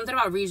bus, something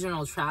about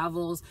regional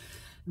travels.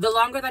 The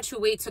longer that you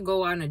wait to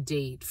go on a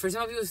date, for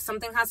some of you,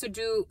 something has to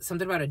do,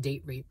 something about a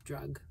date rape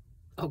drug.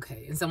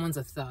 Okay, and someone's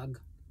a thug.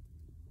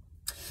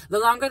 The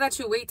longer that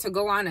you wait to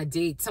go on a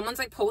date, someone's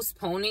like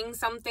postponing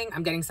something.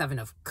 I'm getting Seven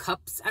of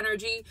Cups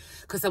energy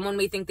because someone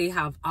may think they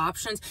have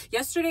options.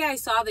 Yesterday, I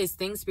saw this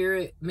thing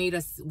Spirit made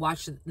us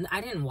watch.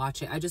 I didn't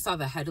watch it. I just saw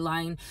the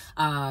headline.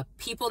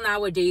 People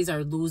nowadays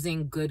are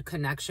losing good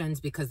connections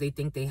because they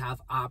think they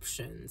have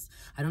options.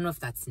 I don't know if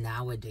that's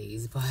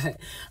nowadays, but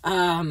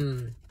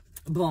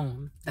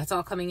boom, that's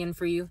all coming in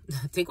for you.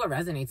 Take what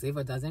resonates, leave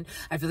what doesn't.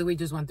 I feel like we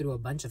just went through a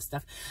bunch of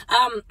stuff.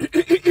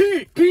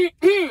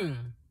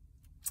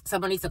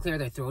 Someone needs to clear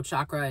their throat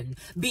chakra and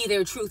be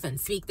their truth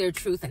and speak their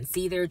truth and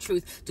see their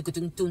truth.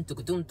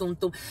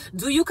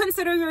 Do you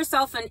consider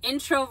yourself an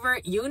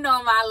introvert? You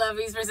know, my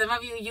lovies. For some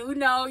of you, you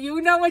know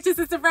what your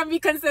sister from be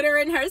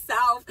considering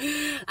herself.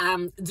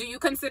 Do you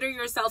consider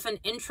yourself an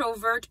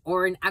introvert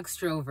or an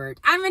extrovert?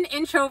 I'm an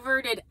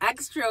introverted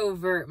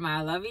extrovert,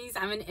 my lovies.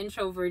 I'm an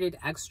introverted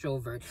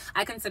extrovert.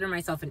 I consider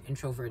myself an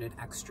introverted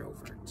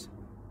extrovert.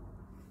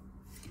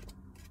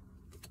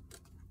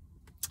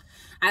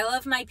 I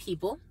love my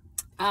people.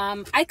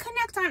 I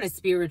connect on a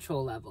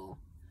spiritual level.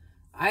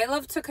 I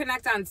love to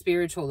connect on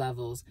spiritual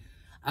levels.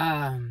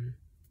 I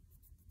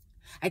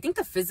think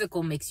the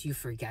physical makes you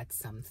forget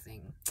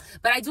something.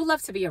 But I do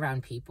love to be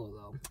around people,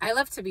 though. I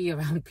love to be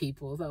around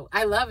people, though.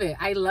 I love it.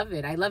 I love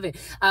it. I love it.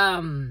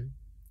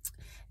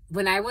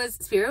 When I was,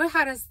 Spirit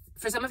had us,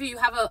 for some of you, you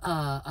have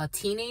a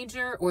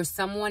teenager or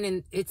someone,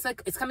 and it's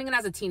coming in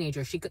as a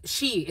teenager.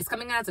 She is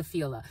coming in as a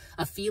fila,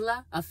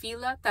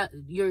 that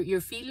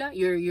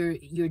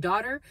your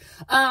daughter,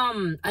 a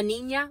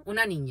niña,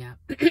 una niña,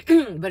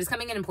 but it's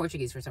coming in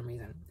Portuguese for some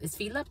reason. Is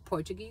fila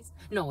Portuguese?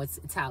 No, it's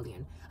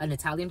Italian. An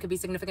Italian could be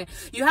significant.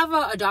 You have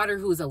a daughter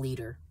who's a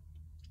leader,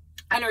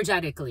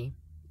 energetically.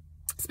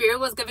 Spirit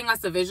was giving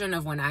us a vision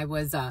of when I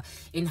was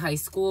in high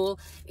school,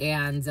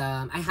 and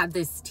I had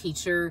this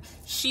teacher.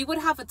 She would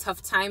have a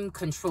tough time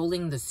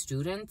controlling the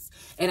students,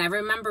 and I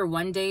remember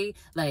one day,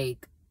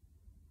 like,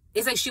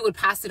 it's like she would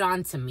pass it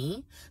on to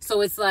me.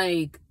 So it's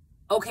like,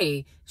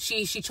 okay,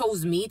 she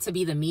chose me to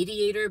be the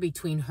mediator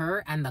between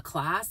her and the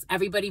class.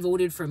 Everybody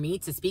voted for me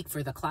to speak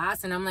for the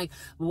class. And I'm like,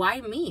 why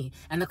me?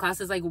 And the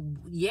class is like,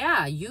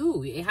 yeah,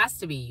 you. It has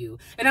to be you.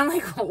 And I'm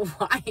like,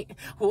 why?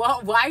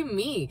 Why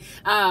me?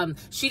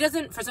 She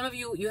doesn't, for some of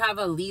you, you have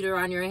a leader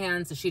on your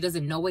hands, so she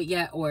doesn't know it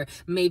yet. Or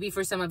maybe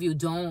for some of you,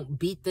 don't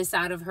beat this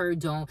out of her.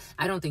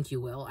 I don't think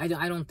you will. I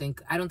don't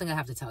think I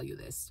have to tell you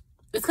this.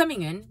 It's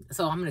coming in,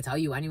 so I'm going to tell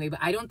you anyway, but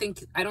I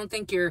think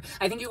you're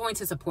going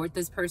to support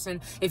this person.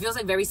 It feels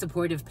like very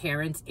supportive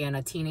parents and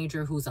a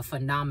teenager who's a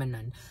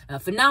phenomenal,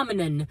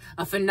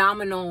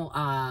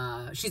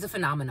 she's a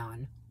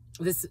phenomenon.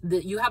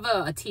 You have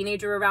a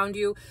teenager around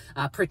you,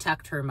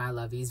 protect her, my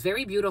lovies.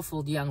 Very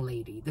beautiful young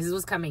lady. This is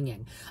what's coming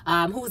in.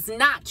 Who's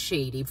not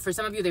shady. For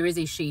some of you, there is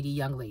a shady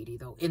young lady,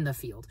 though, in the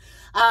field.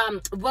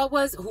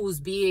 Who's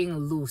being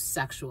loose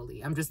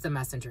sexually. I'm just the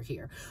messenger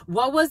here.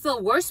 What was the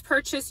worst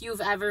purchase you've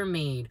ever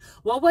made?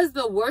 What was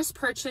the worst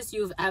purchase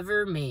you've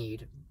ever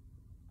made?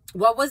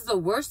 What was the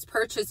worst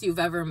purchase you've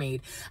ever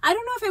made? I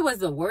don't know if it was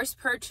the worst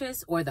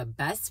purchase or the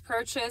best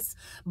purchase,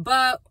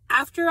 but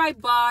after I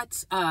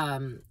bought,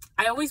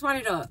 I always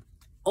wanted to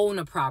own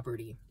a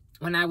property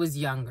when I was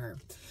younger.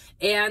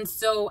 And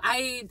so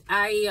I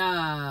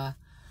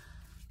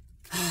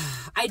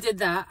did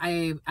that.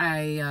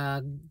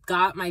 I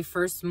got my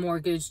first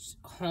mortgaged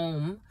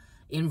home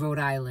in Rhode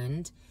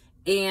Island,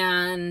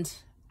 and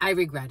I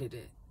regretted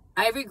it.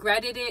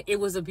 It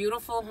was a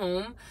beautiful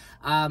home.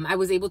 I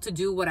was able to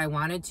do what I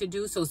wanted to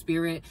do. So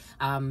Spirit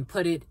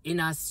put it in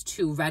us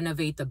to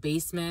renovate the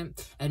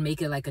basement and make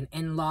it like an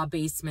in-law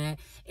basement.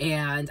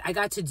 And I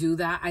got to do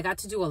that. I got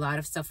to do a lot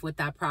of stuff with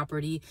that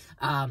property.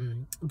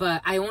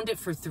 But I owned it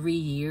for 3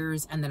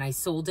 years, and then I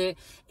sold it.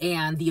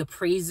 And the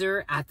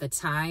appraiser at the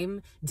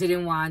time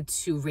didn't want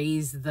to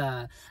raise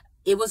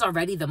it was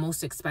already the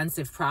most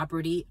expensive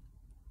property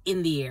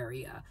in the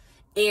area.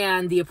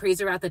 And the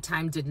appraiser at the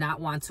time did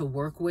not want to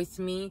work with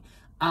me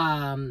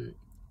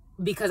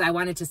because I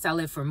wanted to sell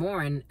it for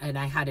more, and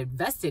I had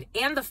invested.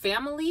 And the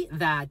family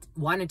that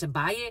wanted to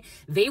buy it,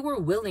 they were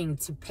willing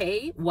to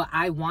pay what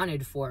I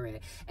wanted for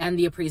it. And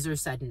the appraiser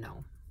said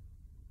no.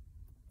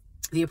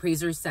 The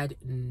appraiser said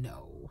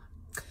no.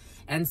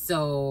 And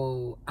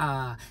so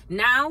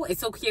now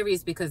it's so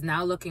curious because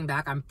now looking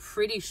back, I'm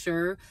pretty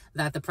sure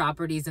that the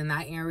properties in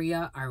that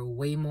area are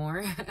way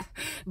more.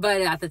 But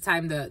at the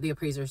time, the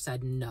appraiser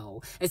said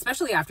no,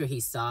 especially after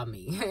he saw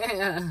me.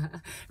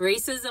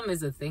 Racism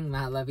is a thing,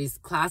 my lovies.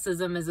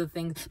 Classism is a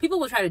thing. People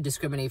will try to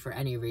discriminate for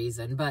any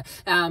reason. But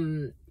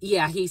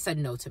yeah, he said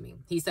no to me.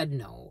 He said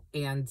no.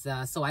 And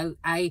so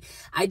I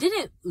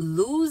didn't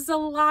lose a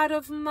lot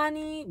of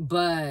money,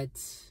 but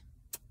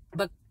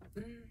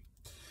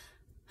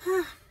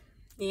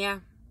yeah,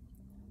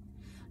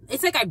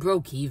 it's like I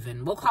broke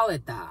even. We'll call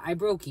it that. I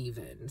broke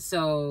even.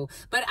 So,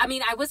 but I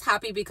mean, I was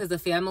happy because the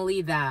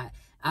family that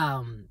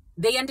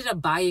they ended up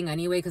buying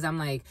anyway, because I'm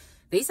like,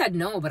 they said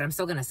no, but I'm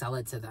still going to sell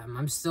it to them.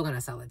 I'm still going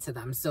to sell it to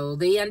them. So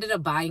they ended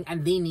up buying,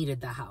 and they needed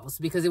the house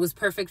because it was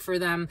perfect for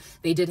them.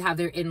 They did have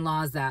their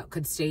in-laws that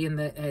could stay in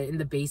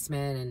the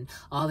basement and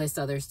all this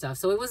other stuff.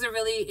 So it was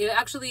it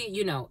actually,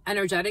 you know,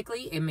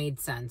 energetically, it made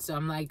sense. So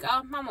I'm like,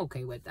 oh, I'm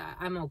okay with that.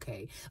 I'm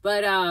okay.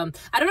 But I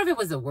don't know if it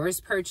was the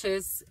worst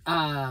purchase.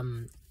 But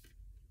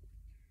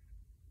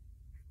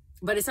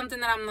it's something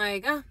that I'm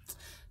like, I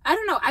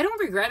don't know. I don't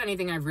regret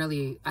anything I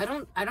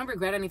don't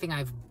regret anything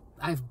I've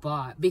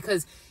bought,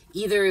 because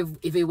either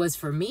if it was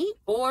for me,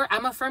 or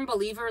I'm a firm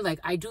believer,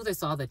 like I do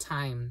this all the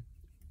time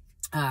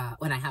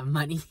when I have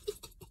money.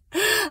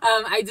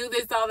 I do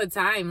this all the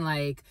time.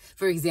 Like,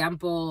 for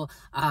example,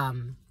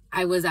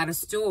 I was at a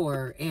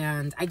store,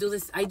 and I do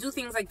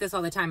things like this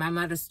all the time. I'm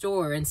at a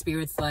store and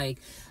Spirit's like,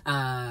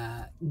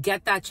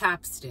 get that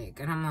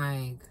chapstick. And I'm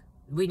like,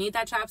 we need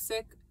that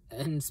chapstick?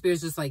 And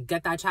Spirit's just like,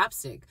 get that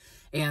chapstick.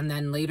 And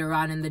then later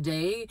on in the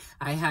day,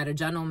 I had a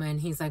gentleman,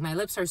 he's like, my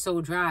lips are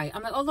so dry.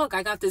 I'm like, oh, look,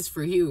 I got this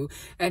for you.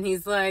 And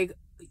he's like,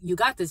 you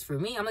got this for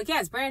me? I'm like, yeah,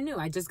 it's brand new.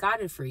 I just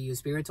got it for you.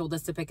 Spirit told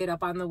us to pick it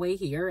up on the way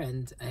here.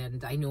 And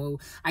I knew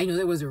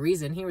there was a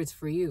reason. Here, it's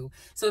for you.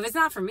 So if it's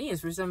not for me,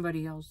 it's for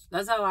somebody else.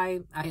 That's how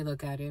I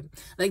look at it.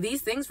 Like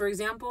these things, for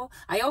example,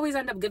 I always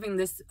end up giving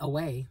this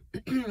away.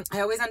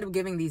 I always end up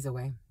giving these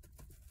away.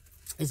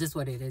 It's just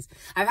what it is.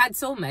 I've had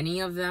so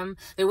many of them.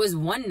 There was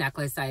one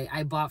necklace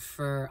I bought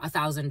for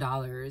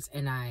 $1,000,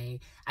 and I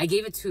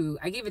gave it to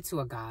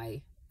a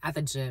guy at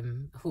the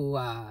gym who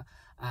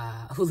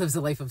lives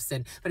a life of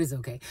sin, but it's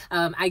okay.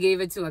 I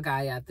gave it to a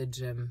guy at the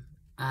gym.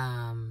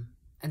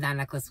 And that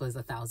necklace was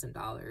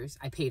 $1,000.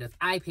 I paid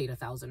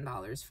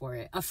 $1,000 for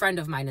it. A friend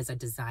of mine is a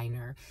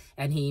designer,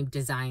 and he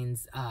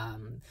designs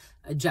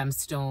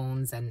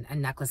gemstones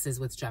and necklaces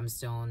with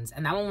gemstones.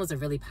 And that one was a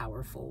really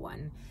powerful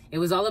one. It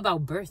was all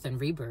about birth and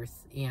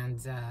rebirth.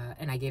 And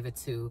I gave it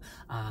to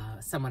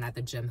someone at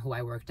the gym who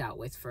I worked out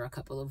with for a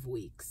couple of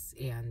weeks.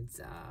 And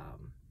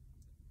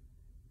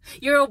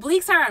your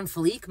obliques are on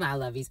fleek, my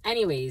lovies.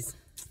 Anyways.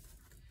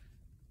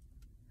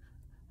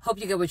 Hope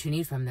you get what you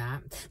need from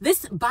that.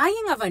 This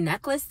buying of a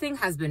necklace thing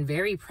has been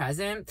very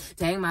present.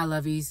 Dang, my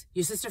lovies,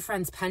 your sister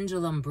friend's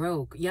pendulum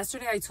broke.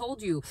 Yesterday, I told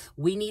you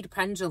we need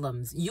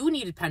pendulums. You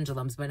needed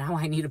pendulums, but now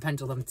I need a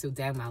pendulum too.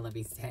 Dang, my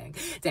lovies, dang.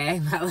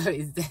 Dang, my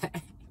lovies,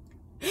 dang.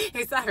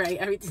 It's all right.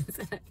 Everything's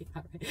gonna be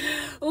all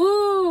right.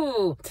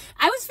 Ooh,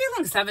 I was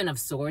feeling Seven of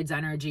Swords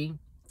energy.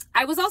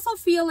 I was also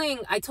feeling,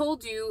 I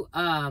told you,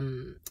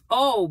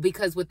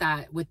 because with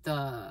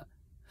the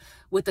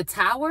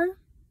Tower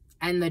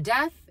and the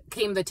Death,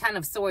 came the Ten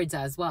of Swords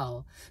as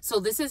well. So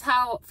this is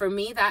how, for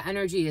me, that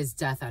energy is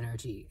death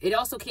energy. It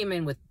also came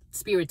in with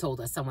Spirit told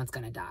us someone's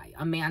gonna die.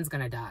 A man's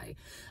gonna die.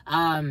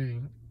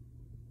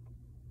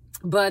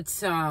 But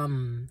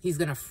he's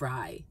gonna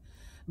fry.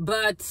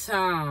 But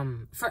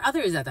for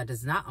others that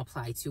does not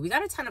apply to, we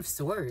got a Ten of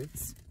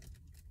Swords.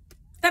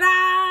 Ta-da!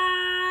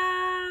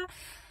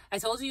 I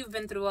told you you've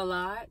been through a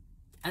lot,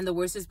 and the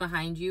worst is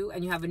behind you,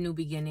 and you have a new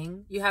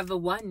beginning. You have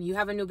you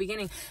have a new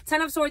beginning.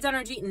 Ten of Swords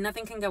energy,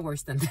 nothing can get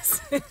worse than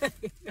this.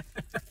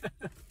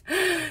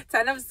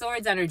 Ten of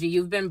Swords energy.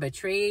 You've been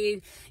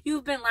betrayed.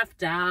 You've been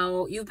left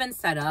out. You've been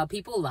set up.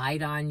 People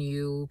lied on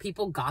you.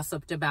 People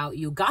gossiped about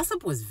you.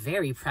 Gossip was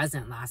very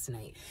present last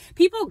night.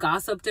 People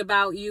gossiped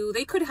about you.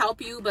 They could help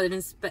you, but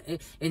in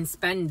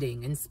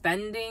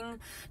spending,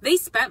 they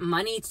spent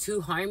money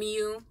to harm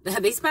you.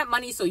 They spent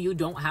money so you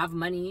don't have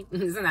money.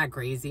 Isn't that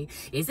crazy?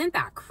 Isn't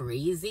that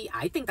crazy?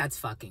 I think that's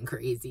fucking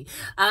crazy.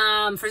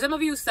 For some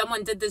of you,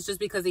 someone did this just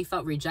because they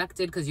felt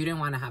rejected because you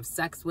didn't want to have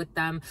sex with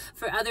them.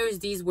 For others,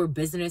 these were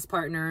business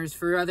partners.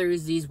 For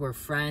others, these were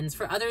friends.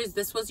 For others,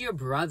 this was your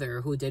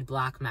brother who did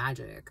black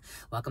magic.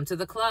 Welcome to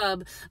the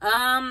club.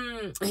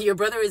 Your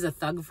brother is a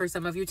thug for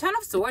some of you. Ten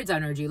of Swords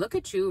energy. Look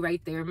at you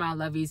right there, my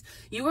lovies.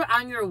 You were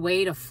on your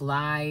way to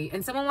fly,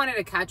 and someone wanted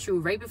to catch you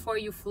right before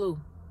you flew.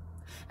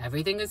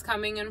 Everything is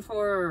coming in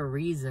for a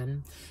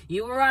reason.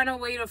 You were on a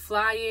way to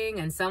flying,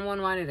 and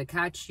someone wanted to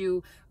catch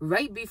you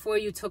right before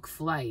you took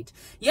flight.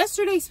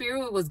 Yesterday,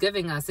 Spirit was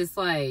giving us, it's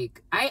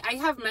like, I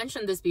have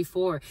mentioned this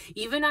before,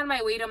 even on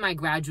my way to my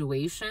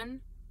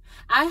graduation,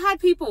 I had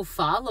people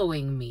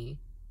following me.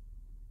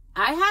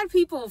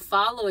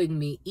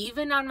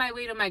 Even on my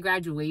way to my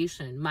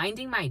graduation,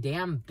 minding my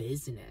damn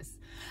business.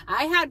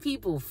 I had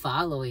people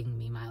following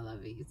me, my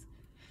lovies.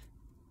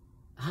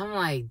 I'm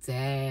like,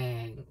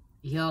 dang.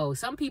 Yo,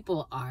 some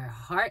people are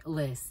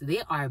heartless.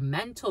 They are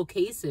mental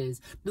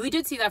cases. We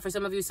did see that for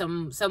some of you.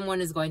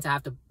 Someone is going to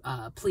have to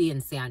plea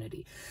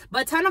insanity.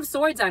 But 10 of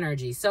Swords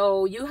energy.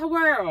 So you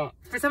were,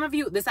 for some of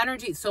you, this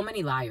energy, so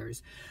many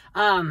liars.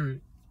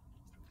 And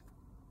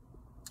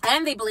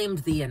they blamed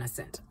the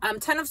innocent.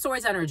 10 of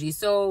Swords energy.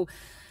 So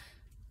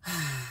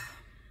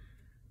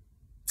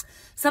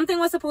something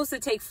was supposed to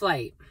take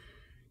flight.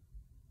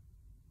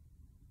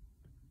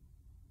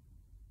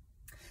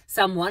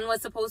 Someone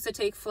was supposed to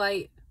take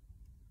flight.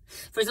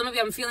 For some of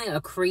you, I'm feeling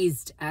a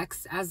crazed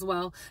ex as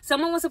well.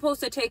 Someone was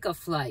supposed to take a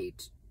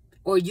flight,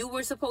 or you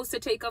were supposed to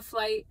take a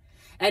flight.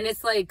 And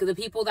it's like the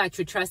people that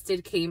you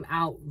trusted came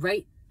out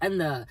right in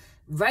the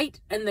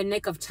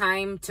nick of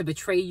time to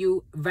betray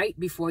you right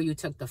before you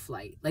took the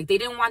flight. Like they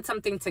didn't want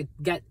something to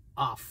get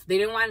off. They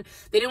didn't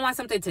want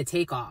something to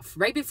take off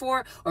right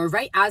before or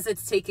right as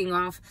it's taking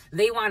off.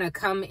 They want to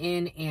come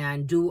in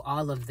and do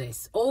all of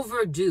this.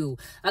 Overdue.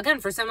 Again,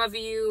 for some of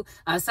you,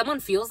 someone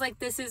feels like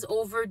this is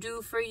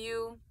overdue for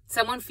you.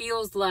 Someone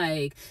feels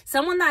like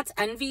someone that's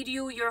envied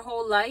you your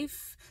whole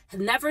life,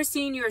 never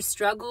seen your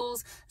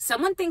struggles.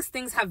 Someone thinks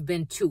things have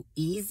been too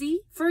easy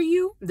for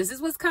you. This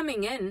is what's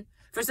coming in.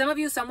 For some of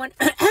you, someone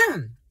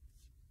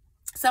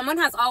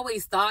has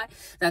always thought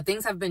that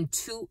things have been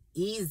too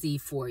easy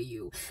for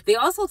you. They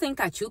also think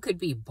that you could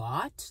be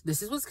bought.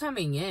 This is what's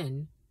coming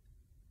in.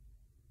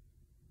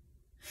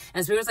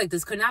 And Spirit's like,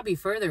 this could not be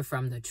further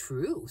from the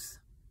truth.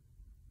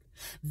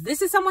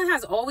 This is someone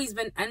has always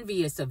been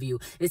envious of you.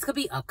 This could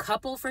be a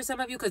couple for some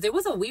of you, because there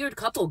was a weird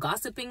couple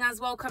gossiping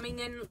as well coming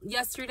in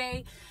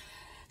yesterday.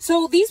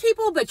 So these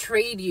people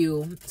betrayed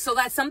you so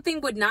that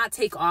something would not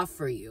take off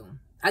for you.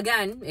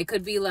 Again, it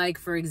could be like,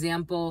 for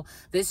example,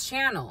 this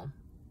channel.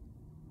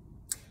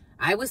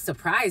 I was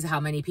surprised how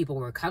many people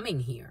were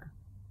coming here.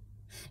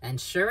 And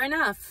sure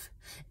enough,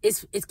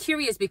 it's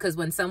curious because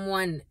when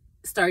someone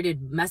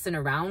started messing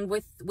around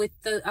with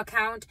the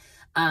account,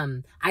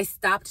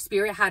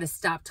 Spirit had to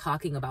stop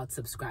talking about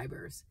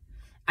subscribers.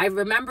 I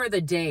remember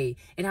the day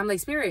and I'm like,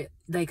 Spirit,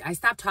 like I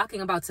stopped talking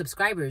about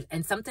subscribers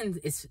and something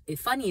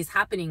funny is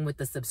happening with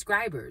the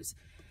subscribers.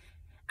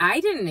 I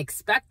didn't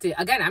expect it.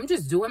 Again, I'm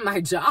just doing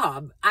my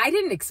job. I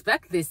didn't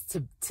expect this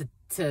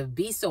to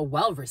be so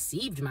well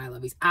received, my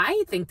lovies.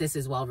 I think this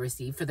is well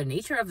received for the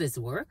nature of this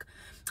work.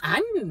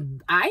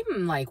 I'm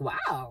like,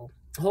 wow,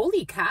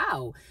 holy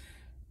cow.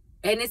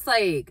 And it's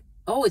like,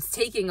 oh, it's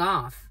taking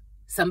off.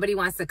 Somebody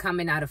wants to come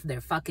in out of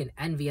their fucking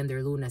envy and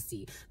their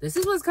lunacy. This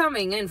is what's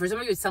coming in. For some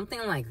of you, it's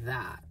something like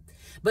that.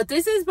 But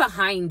this is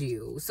behind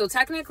you. So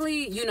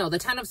technically, you know, the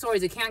 10 of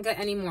Swords, it can't get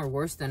any more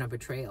worse than a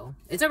betrayal.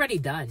 It's already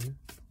done.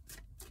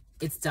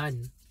 It's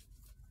done.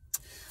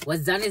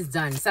 What's done is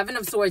done. 7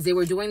 of Swords, they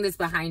were doing this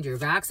behind your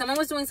back. Someone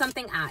was doing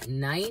something at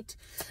night,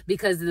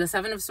 because the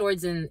 7 of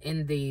Swords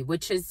in the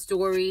witch's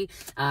story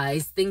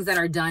is things that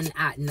are done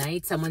at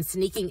night. Someone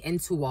sneaking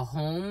into a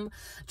home,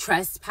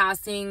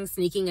 trespassing,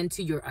 sneaking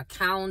into your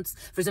accounts.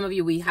 For some of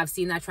you, we have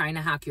seen that, trying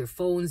to hack your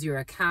phones, your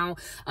account,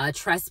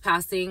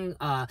 trespassing,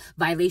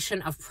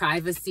 violation of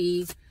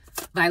privacy,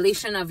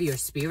 violation of your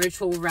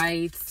spiritual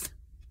rights.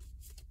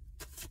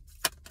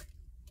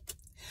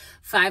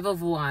 5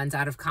 of Wands,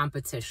 out of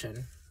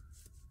competition.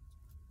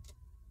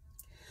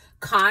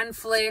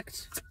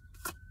 Conflict.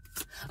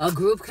 A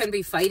group can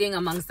be fighting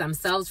amongst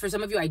themselves. For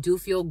some of you, I do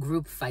feel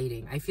group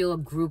fighting. I feel a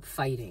group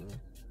fighting.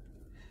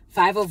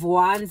 5 of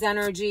Wands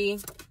energy.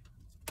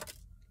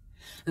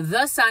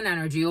 The Sun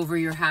energy over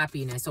your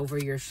happiness, over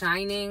your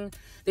shining.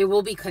 There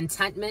will be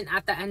contentment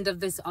at the end of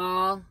this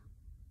all.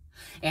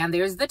 And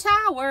there's the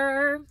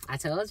Tower. I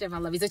told you, my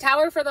lovies. The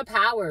Tower for the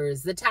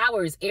powers. The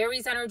Towers.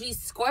 Aries energy,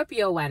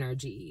 Scorpio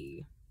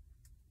energy.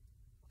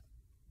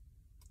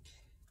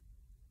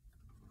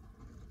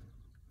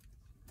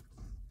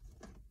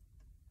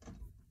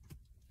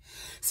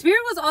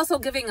 Spirit was also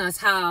giving us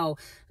how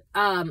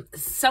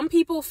some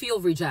people feel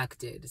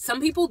rejected.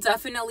 Some people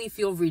definitely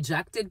feel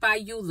rejected by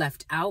you,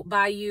 left out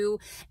by you.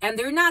 And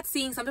they're not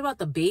seeing something about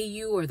the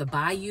bayou or the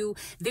bayou.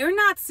 They're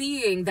not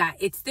seeing that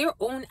it's their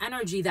own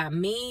energy that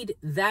made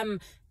them.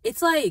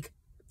 It's like,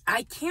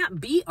 I can't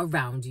be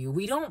around you.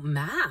 We don't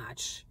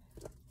match.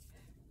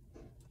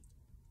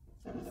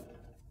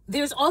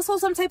 There's also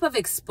some type of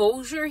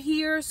exposure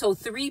here. So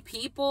 3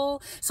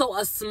 people. So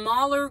a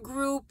smaller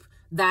group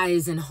that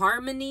is in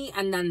harmony.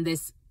 And then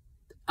this,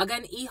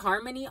 again,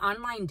 eHarmony,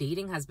 online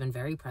dating has been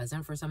very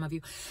present for some of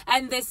you.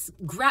 And this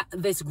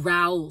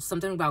growl,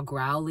 something about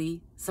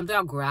growly, something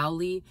about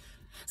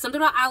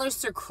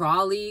Aleister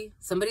Crowley.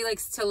 Somebody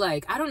likes to,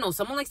 like, I don't know,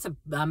 someone likes to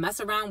mess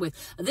around with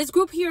this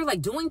group here,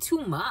 like doing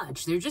too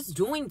much. They're just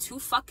doing too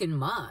fucking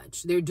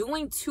much. They're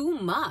doing too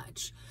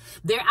much.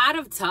 They're out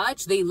of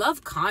touch. They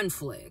love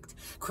conflict.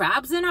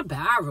 Crabs in a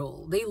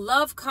barrel. They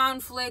love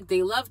conflict.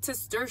 They love to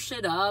stir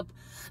shit up.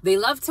 They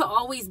love to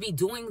always be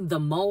doing the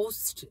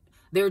most.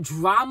 They're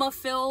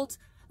drama-filled.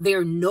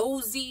 They're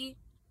nosy.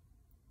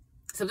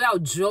 something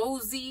about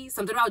Josie,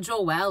 something about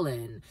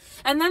Joellen.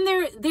 And then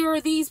there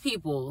are these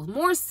people,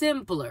 more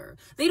simpler.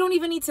 They don't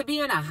even need to be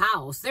in a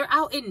house. They're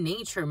out in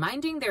nature,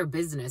 minding their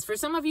business. For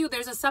some of you,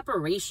 there's a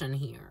separation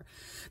here.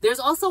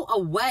 There's also a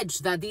wedge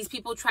that these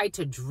people tried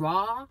to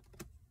draw.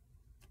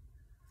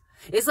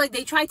 It's like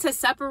they tried to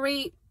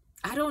separate.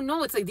 I don't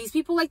know. It's like these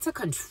people like to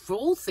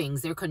control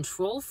things. They're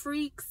control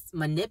freaks,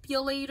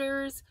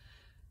 manipulators.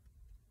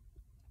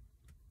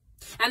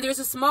 And there's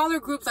a smaller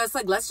group that's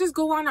like, let's just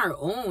go on our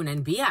own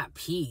and be at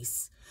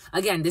peace.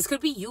 Again, this could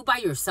be you by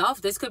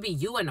yourself. This could be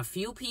you and a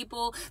few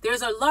people.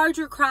 There's a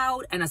larger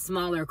crowd and a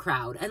smaller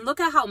crowd. And look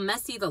at how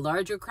messy the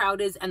larger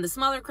crowd is. And the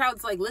smaller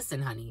crowd's like,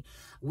 listen, honey,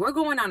 we're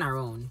going on our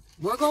own.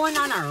 We're going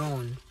on our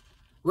own.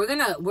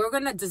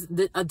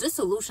 A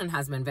dissolution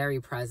has been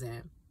very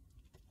present.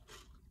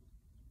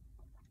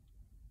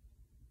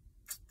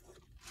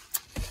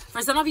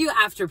 For some of you,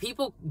 after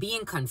people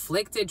being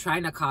conflicted,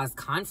 trying to cause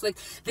conflict,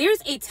 there's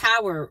a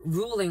tower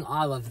ruling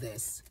all of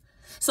this.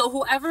 So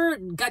whoever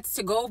gets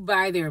to go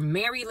by their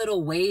merry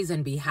little ways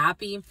and be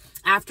happy,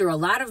 after a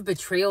lot of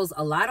betrayals,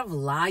 a lot of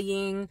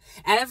lying,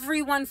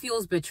 everyone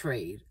feels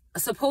betrayed.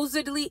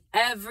 Supposedly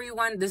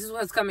everyone, this is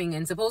what's coming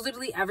in,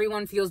 supposedly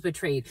everyone feels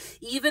betrayed.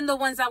 Even the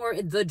ones that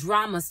were the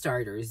drama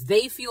starters,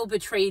 they feel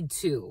betrayed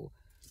too.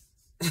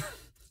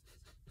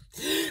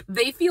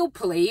 They feel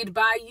played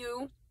by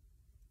you.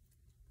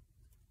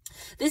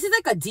 This is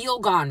like a deal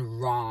gone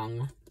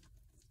wrong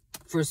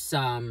for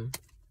some.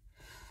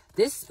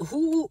 This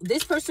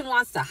person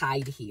wants to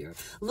hide here.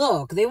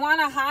 Look, they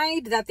want to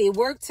hide that they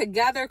worked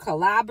together,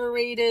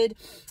 collaborated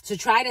to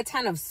try to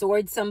 10 of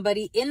swords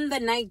somebody in the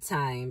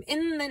nighttime.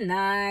 In the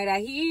night,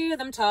 I hear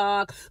them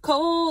talk.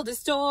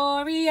 Coldest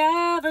story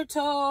ever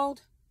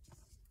told.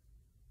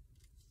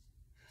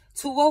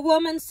 To a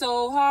woman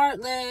so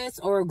heartless,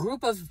 or a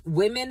group of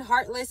women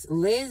heartless.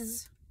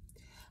 Liz,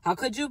 how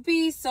could you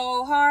be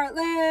so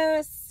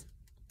heartless?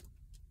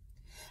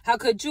 How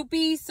could you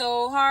be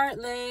so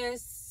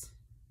heartless?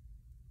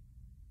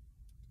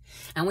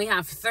 And we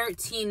have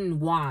 13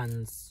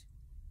 wands.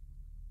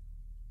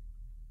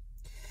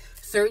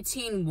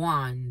 13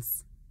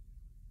 wands.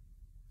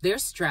 They're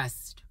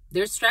stressed.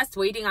 They're stressed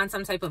waiting on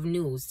some type of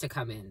news to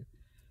come in.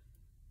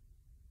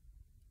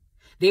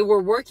 They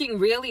were working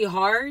really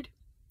hard,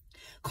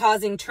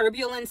 causing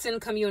turbulence in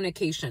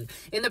communication.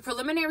 In the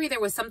preliminary, there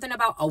was something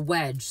about a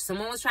wedge.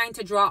 Someone was trying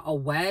to draw a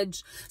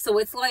wedge. So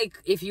it's like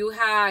if you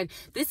had,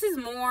 this is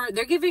more,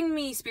 they're giving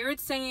me spirit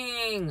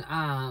saying,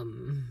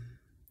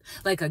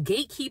 like a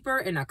gatekeeper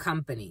in a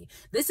company.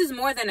 This is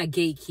more than a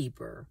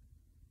gatekeeper.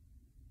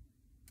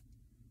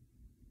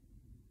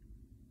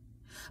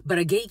 But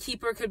a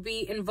gatekeeper could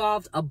be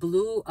involved. A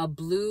blue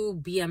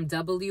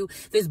BMW.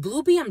 This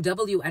blue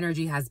BMW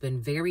energy has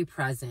been very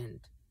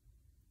present.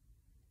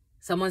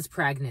 Someone's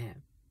pregnant.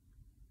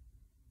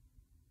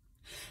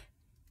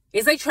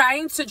 It's like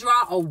trying to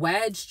draw a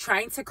wedge,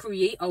 trying to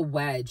create a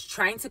wedge,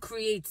 trying to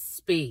create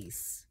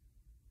space.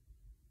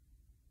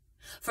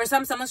 For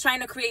some, someone's trying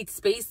to create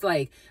space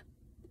like,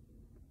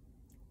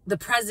 the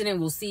president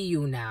will see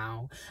you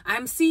now.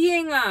 I'm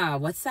seeing,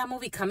 what's that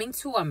movie, Coming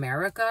to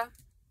America?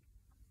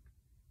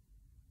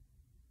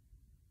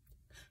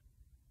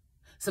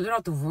 Something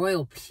about the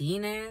royal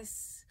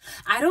penis.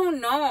 I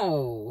don't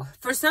know.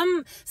 For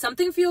some,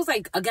 something feels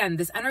like, again,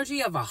 this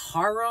energy of a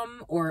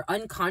harem or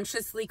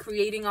unconsciously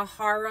creating a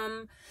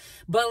harem.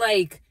 But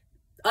like,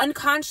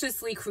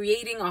 unconsciously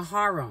creating a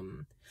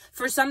harem.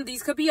 For some,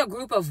 these could be a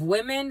group of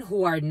women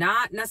who are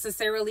not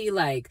necessarily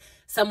like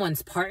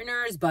someone's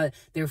partners, but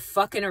they're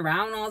fucking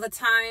around all the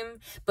time.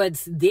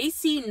 But they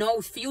see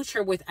no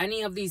future with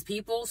any of these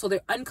people. So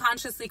they're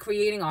unconsciously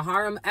creating a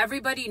harem.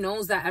 Everybody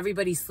knows that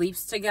everybody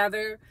sleeps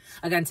together.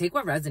 Again, take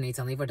what resonates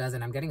and leave what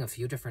doesn't. I'm getting a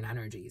few different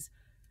energies.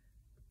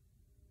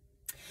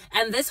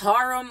 And this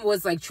harem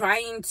was like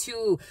trying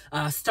to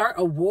start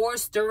a war,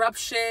 stir up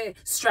shit,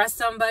 stress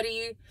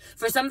somebody.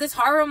 For some, this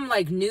harem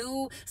like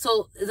knew.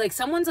 So like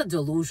someone's a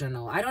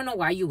delusional. I don't know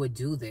why you would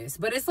do this.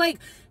 But it's like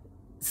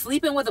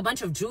sleeping with a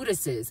bunch of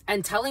Judases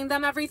and telling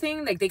them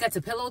everything. Like they get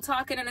to pillow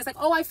talking and it's like,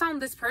 oh, I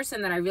found this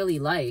person that I really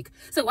like.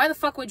 So why the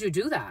fuck would you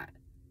do that?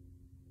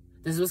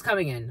 This was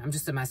coming in. I'm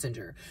just a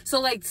messenger.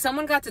 So like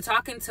someone got to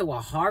talking to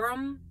a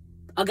harem.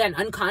 Again,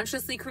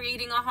 unconsciously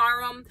creating a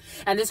harem.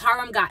 And this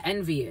harem got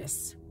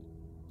envious.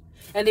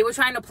 And they were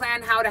trying to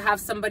plan how to have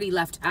somebody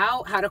left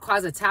out, how to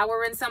cause a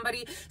tower in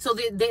somebody. So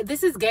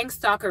this is gang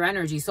stalker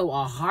energy. So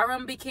a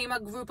harem became a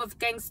group of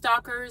gang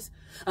stalkers.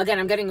 Again,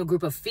 I'm getting a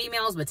group of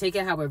females, but take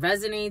it how it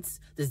resonates.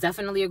 There's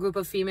definitely a group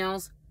of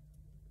females.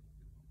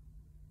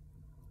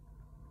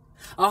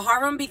 A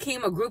harem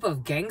became a group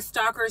of gang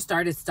stalkers,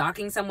 started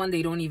stalking someone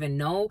they don't even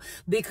know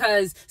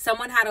because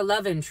someone had a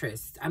love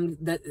interest.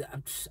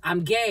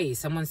 I'm gay.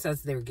 Someone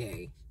says they're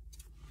gay.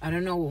 I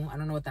don't know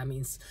what that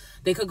means.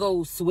 They could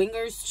go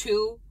swingers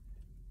too.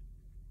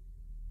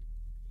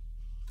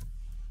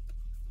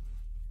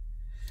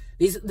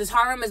 This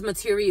harem is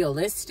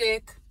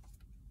materialistic.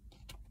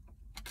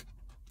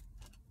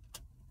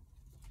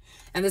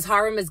 And this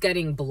harem is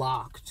getting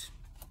blocked.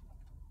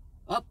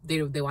 Oh,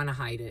 they want to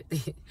hide it.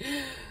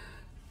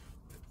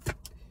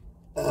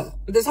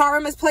 This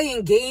harem is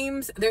playing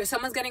games.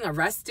 Someone's getting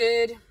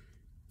arrested.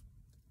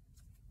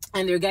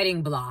 And they're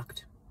getting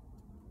blocked.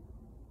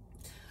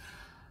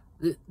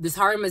 This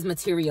harem is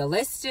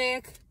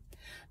materialistic.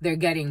 They're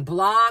getting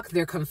blocked.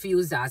 They're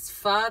confused as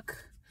fuck.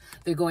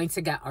 They're going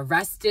to get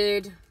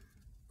arrested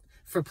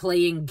for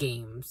playing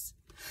games.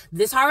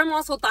 This harem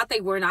also thought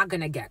they were not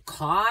going to get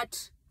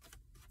caught.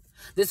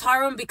 This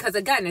harem, because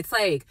again, it's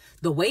like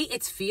the way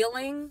it's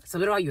feeling,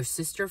 something about your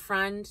sister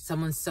friend,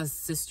 someone's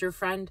sister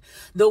friend,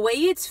 the way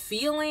it's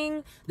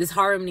feeling, this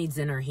harem needs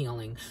inner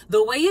healing.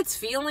 The way it's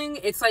feeling,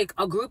 it's like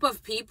a group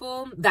of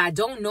people that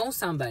don't know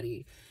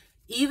somebody.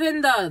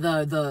 Even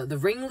the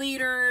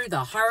ringleader,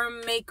 the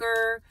harem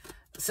maker,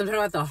 something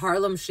about the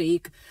Harlem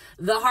Shake,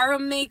 the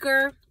harem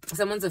maker,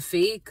 someone's a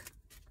fake.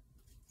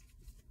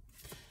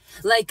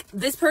 Like,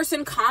 this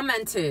person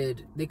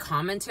commented. They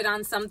commented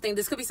on something.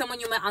 This could be someone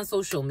you met on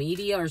social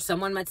media, or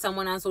someone met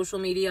someone on social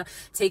media.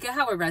 Take it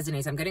how it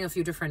resonates. I'm getting a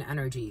few different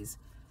energies.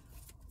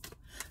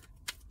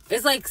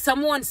 It's like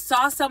someone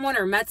saw someone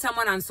or met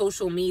someone on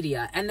social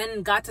media and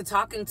then got to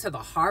talking to the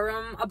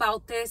harem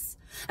about this.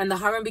 And the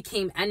harem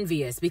became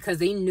envious because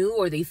they knew,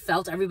 or they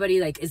felt,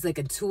 everybody like is like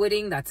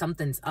intuiting that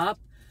something's up.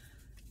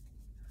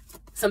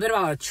 Something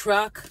about a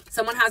truck.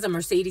 Someone has a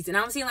Mercedes. And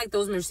I'm seeing like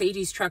those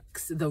Mercedes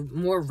trucks, the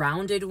more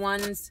rounded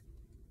ones.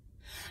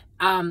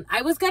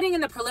 I was getting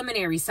in the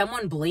preliminary,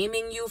 someone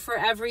blaming you for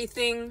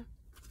everything.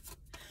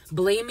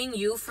 Blaming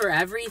you for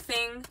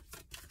everything.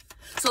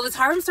 So this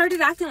harem started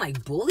acting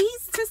like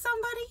bullies to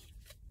somebody.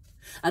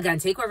 Again,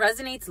 take what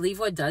resonates, leave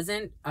what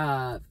doesn't.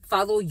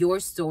 Follow your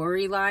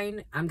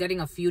storyline. I'm getting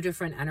a few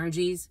different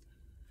energies.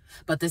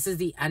 But this is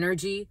the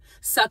energy.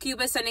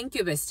 Succubus and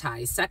incubus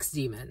ties. Sex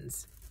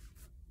demons.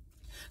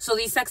 So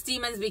these sex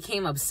demons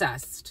became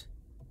obsessed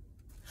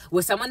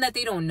with someone that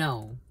they don't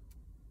know,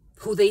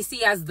 who they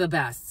see as the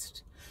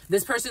best.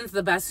 This person's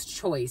the best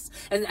choice.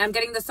 And I'm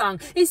getting the song,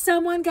 is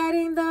someone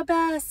getting the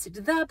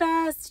best, the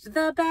best,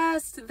 the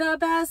best, the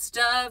best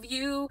of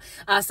you?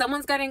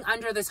 Someone's getting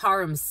under this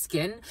harem's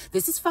skin.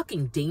 This is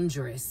fucking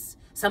dangerous.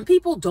 Some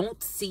people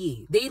don't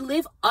see. They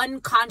live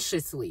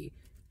unconsciously.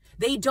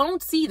 They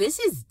don't see. This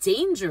is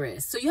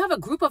dangerous. So you have a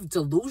group of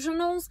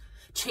delusionals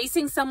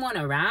chasing someone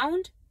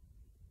around,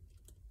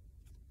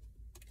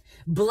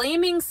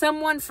 blaming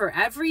someone for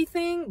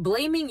everything,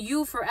 blaming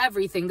you for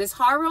everything. This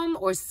harem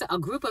or a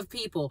group of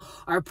people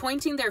are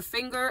pointing their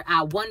finger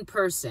at one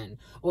person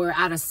or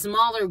at a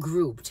smaller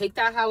group. Take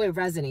that how it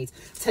resonates.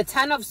 To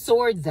 10 of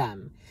Swords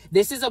them.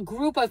 This is a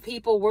group of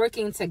people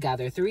working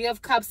together. 3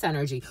 of Cups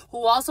energy.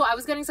 Who also, I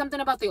was getting something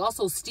about they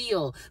also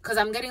steal. Because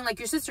I'm getting like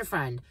your sister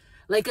friend.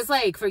 Like, it's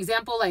like, for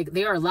example, like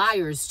they are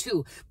liars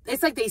too.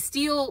 It's like they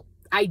steal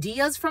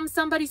ideas from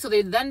somebody, so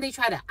they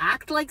try to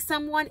act like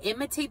someone,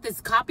 imitate.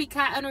 This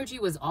copycat energy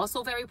was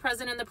also very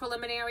present in the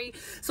preliminary.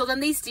 So then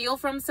they steal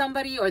from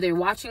somebody, or they're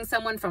watching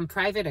someone from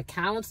private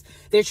accounts.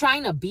 They're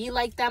trying to be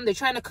like them. They're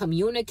trying to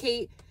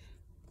communicate.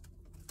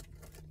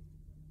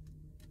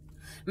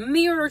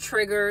 Mirror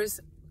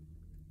triggers.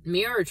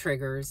 Mirror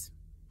triggers.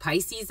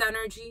 Pisces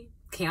energy.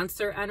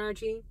 Cancer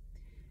energy.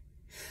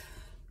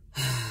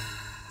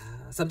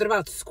 Something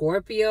about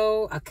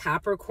Scorpio, a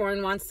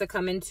Capricorn wants to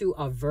come into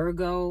a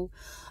Virgo.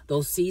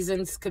 Those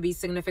seasons could be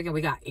significant.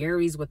 We got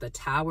Aries with the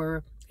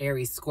Tower,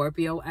 Aries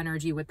Scorpio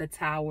energy with the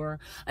Tower,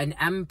 an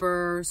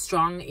Emperor,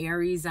 strong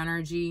Aries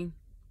energy.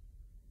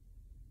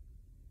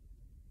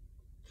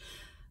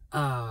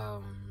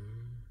 For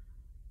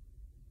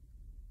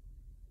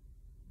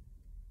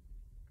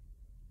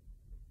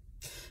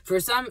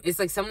some, it's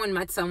like someone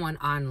met someone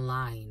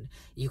online.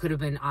 You could have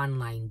been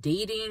online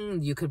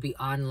dating. You could be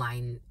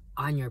online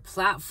on your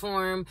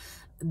platform.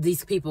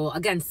 These people,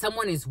 again,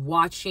 someone is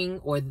watching,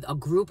 or a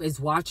group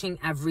is watching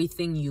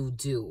everything you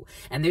do,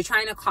 and they're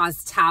trying to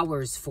cause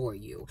towers for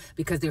you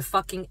because they're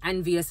fucking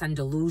envious and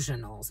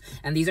delusionals.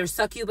 And these are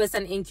succubus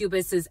and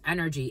incubus's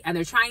energy, and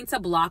they're trying to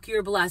block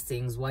your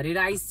blessings. What did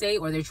I say?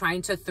 Or they're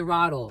trying to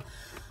throttle.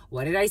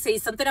 What did I say?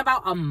 Something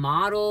about a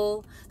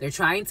model. They're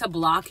trying to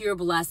block your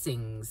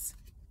blessings.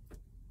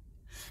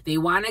 They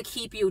want to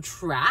keep you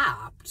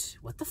trapped.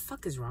 What the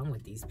fuck is wrong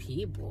with these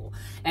people?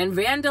 And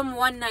random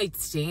one-night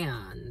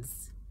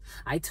stands.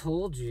 I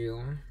told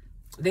you.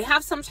 They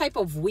have some type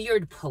of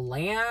weird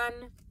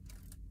plan.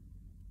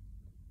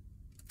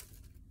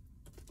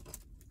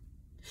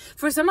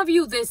 For some of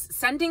you, this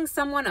sending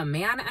someone a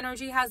man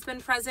energy has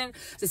been present,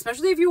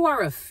 especially if you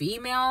are a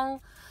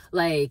female.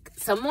 Like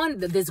someone,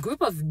 this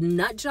group of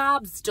nut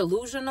jobs,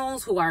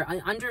 delusionals who are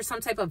under some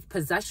type of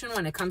possession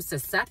when it comes to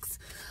sex.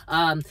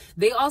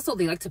 They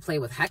like to play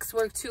with hex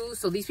work too.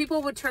 So these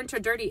people would turn to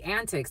dirty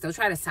antics. They'll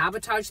try to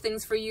sabotage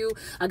things for you.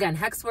 Again,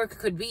 hex work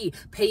could be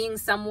paying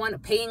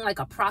like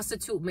a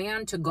prostitute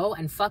man to go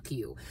and fuck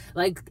you.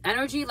 Like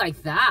energy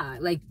like that,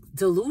 like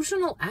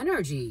delusional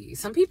energy.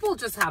 Some people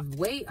just have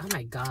oh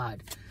my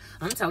God.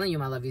 I'm telling you,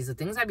 my lovies, the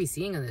things I be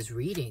seeing in these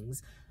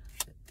readings.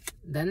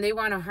 Then they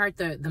want to hurt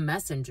the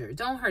messenger.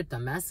 Don't hurt the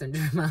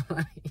messenger, my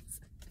lovies.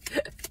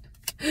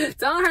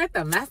 Don't hurt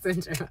the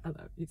messenger. I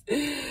love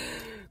you.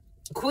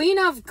 Queen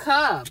of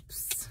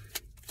Cups.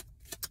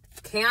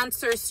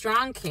 Cancer,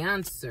 strong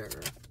Cancer.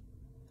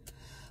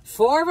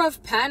 Four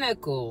of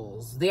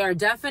Pentacles. They are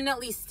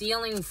definitely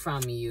stealing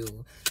from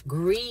you.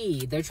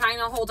 Greed. They're trying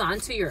to hold on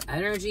to your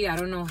energy. I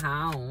don't know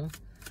how.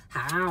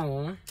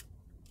 How?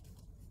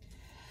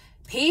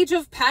 Page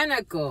of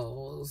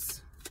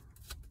Pentacles.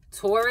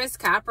 Taurus,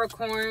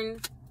 Capricorn.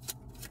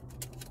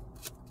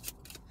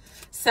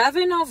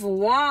 Seven of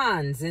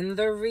Wands in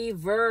the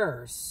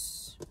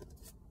reverse.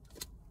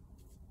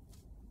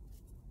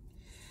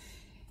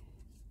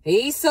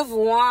 Ace of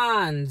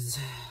Wands.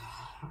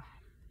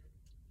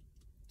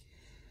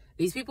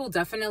 These people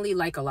definitely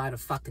like a lot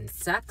of fucking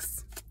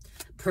sex.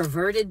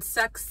 Perverted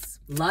sex.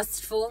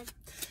 Lustful.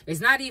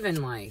 It's not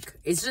even like,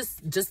 it's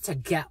just to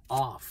get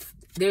off.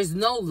 There's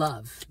no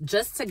love.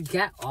 Just to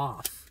get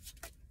off.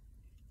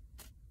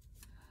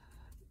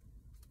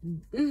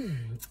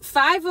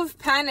 Five of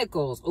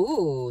Pentacles.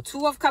 Ooh,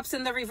 Two of Cups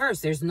in the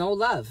reverse. There's no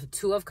love.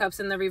 Two of Cups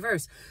in the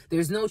reverse.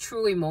 There's no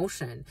true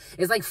emotion.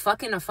 It's like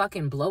fucking a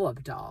fucking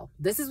blow-up doll.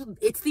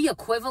 It's the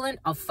equivalent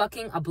of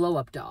fucking a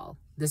blow-up doll.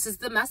 This is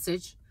the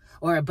message.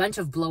 Or a bunch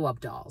of blow-up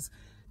dolls.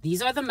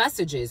 These are the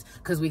messages.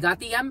 Because we got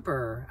the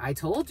Emperor. I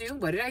told you.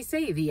 What did I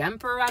say? The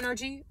Emperor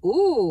energy.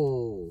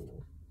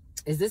 Ooh.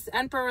 Is this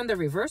Emperor in the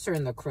reverse or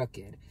in the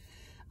crooked?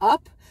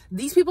 Up.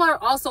 These people are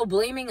also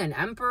blaming an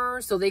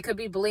Emperor. So they could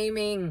be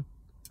blaming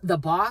the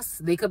boss.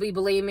 They could be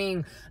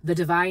blaming the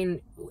divine,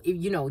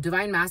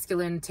 divine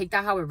masculine. Take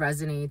that how it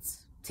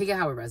resonates. Take it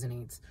how it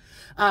resonates.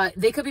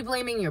 They could be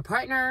blaming your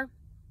partner.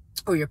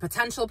 Or your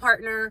potential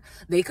partner.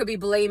 They could be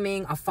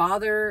blaming a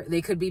father.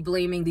 They could be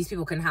blaming, these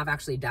people can have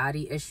actually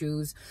daddy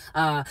issues.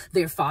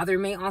 Their father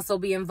may also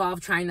be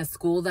involved trying to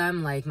school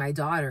them, like my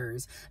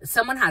daughters.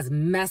 Someone has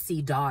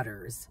messy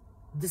daughters.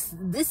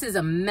 This is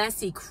a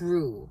messy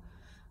crew.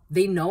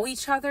 They know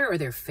each other or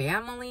their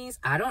families.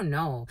 I don't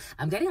know.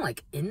 I'm getting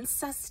like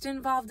incest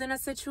involved in a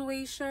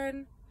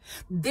situation.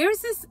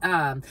 There's this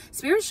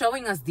spirit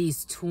showing us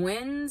these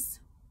twins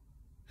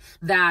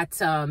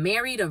that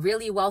married a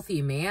really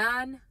wealthy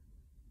man.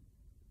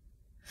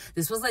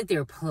 This was like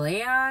their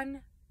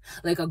plan,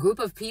 like a group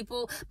of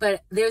people.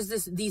 But there's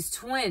these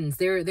twins.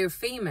 They're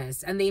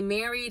famous, and they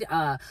married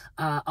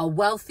a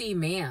wealthy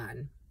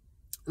man.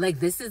 Like,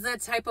 this is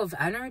that type of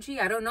energy.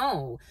 I don't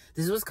know.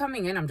 This was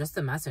coming in. I'm just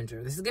a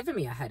messenger. This is giving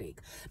me a headache.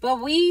 But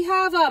we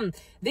have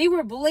they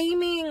were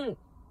blaming.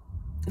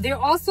 They're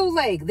also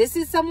like, this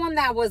is someone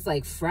that was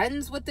like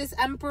friends with this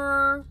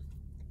Emperor.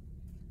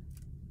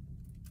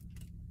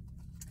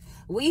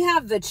 We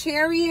have the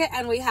Chariot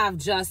and we have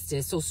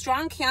Justice. So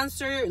strong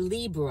Cancer,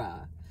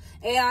 Libra.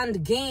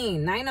 And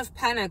gain, Nine of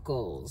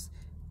Pentacles.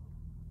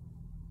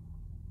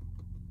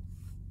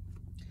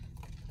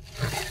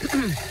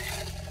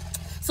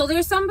 So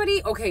there's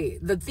somebody, okay,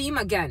 the theme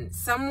again,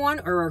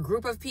 someone or a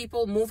group of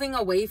people moving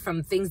away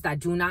from things that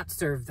do not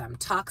serve them.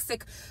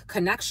 Toxic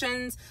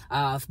connections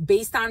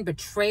based on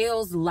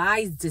betrayals,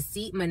 lies,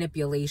 deceit,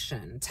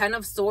 manipulation. 10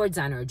 of Swords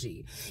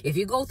energy. If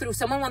you go through,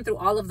 someone went through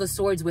all of the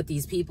swords with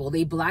these people.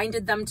 They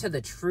blinded them to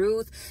the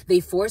truth.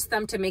 They forced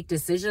them to make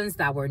decisions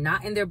that were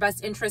not in their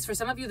best interest. For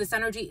some of you, this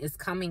energy is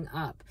coming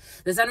up.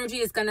 This energy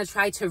is going to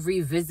try to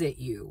revisit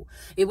you.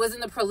 It was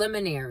in the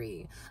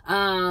preliminary.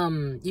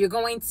 You're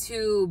going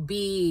to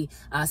be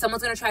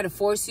someone's going to try to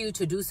force you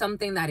to do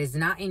something that is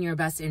not in your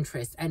best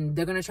interest, and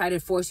they're going to try to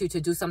force you to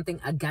do something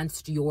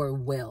against your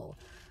will.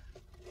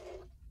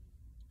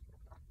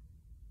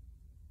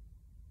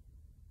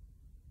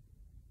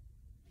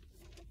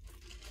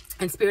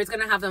 And Spirit's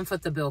going to have them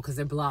foot the bill because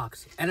they're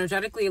blocked.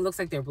 Energetically, it looks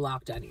like they're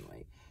blocked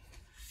anyway.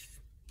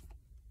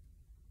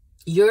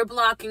 You're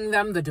blocking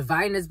them. The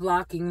divine is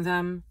blocking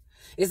them.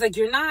 It's like,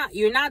 you're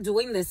not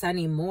doing this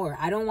anymore.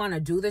 I don't want to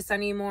do this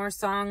anymore.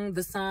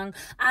 The song,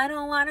 I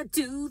don't want to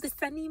do this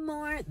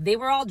anymore. They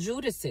were all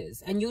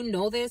Judases, and you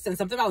know this. And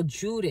something about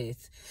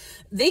Judith,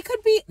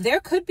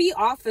 there could be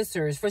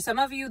officers. For some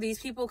of you, these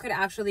people could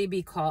actually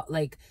be called,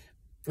 like,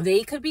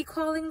 they could be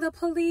calling the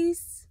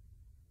police.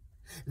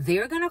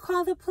 They're going to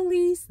call the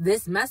police.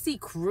 This messy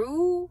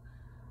crew.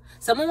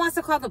 Someone wants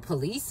to call the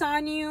police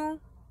on you.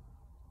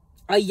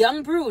 A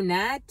young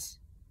brunette.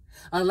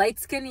 A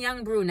light-skinned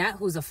young brunette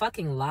who's a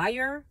fucking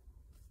liar.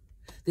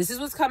 This is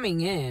what's coming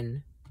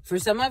in. For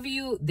some of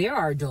you, there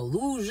are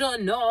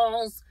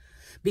delusionals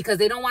because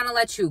they don't want to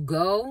let you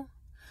go.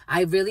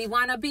 I really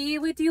want to be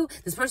with you.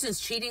 This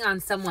person's cheating on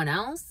someone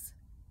else.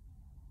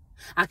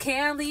 I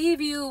can't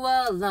leave you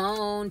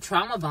alone.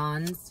 Trauma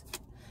bonds.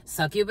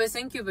 Succubus,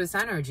 incubus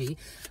energy.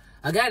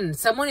 Again,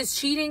 someone is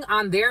cheating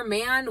on their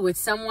man with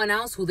someone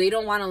else who they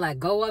don't want to let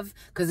go of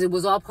because it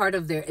was all part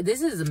of their...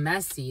 This is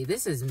messy.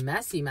 This is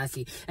messy,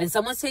 messy. And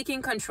someone's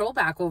taking control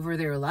back over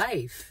their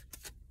life.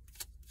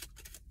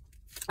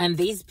 And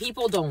these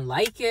people don't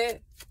like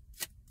it.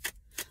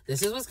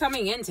 This is what's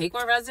coming in. Take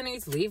what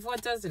resonates, leave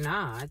what does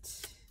not.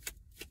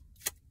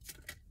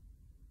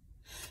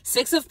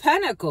 Six of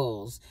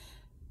Pentacles.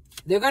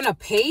 They're going to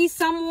pay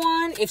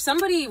someone. If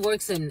somebody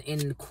works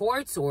in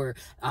courts or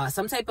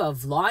some type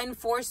of law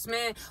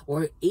enforcement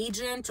or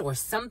agent or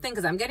something,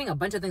 because I'm getting a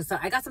bunch of things. So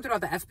I got something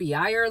about the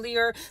FBI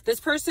earlier. This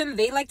person,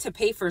 they like to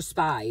pay for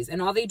spies,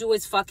 and all they do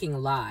is fucking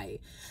lie.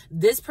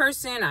 This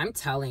person, I'm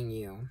telling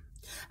you.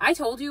 I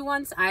told you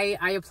once I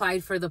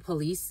applied for the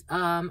police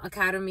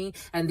academy,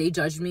 and they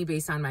judged me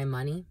based on my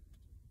money.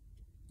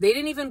 They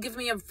didn't even give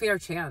me a fair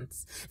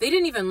chance. They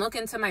didn't even look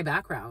into my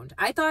background.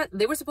 I thought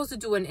they were supposed to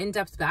do an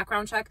in-depth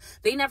background check.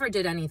 They never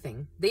did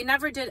anything. They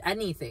never did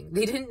anything.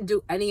 They didn't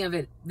do any of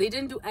it. They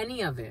didn't do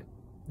any of it.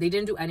 They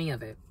didn't do any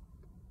of it.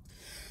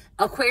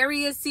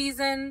 Aquarius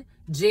season,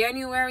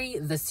 January,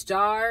 the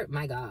star.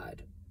 My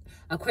God.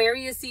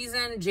 Aquarius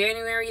season,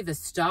 January, the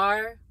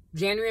star.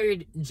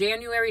 January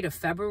to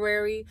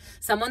February.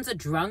 Someone's a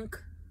drunk.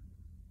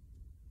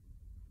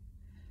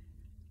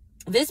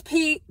 This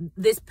paid.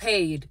 This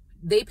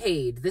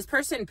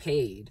person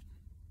paid.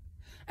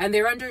 And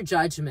they're under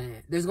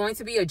judgment. There's going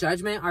to be a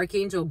judgment.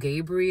 Archangel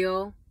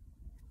Gabriel.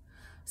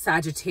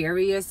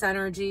 Sagittarius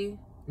energy.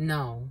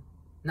 No.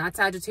 Not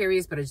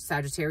Sagittarius, but a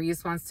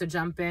Sagittarius wants to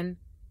jump in.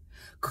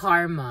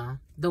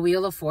 Karma. The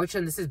Wheel of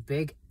Fortune. This is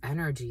big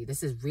energy.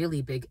 This is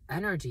really big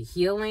energy.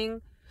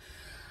 Healing.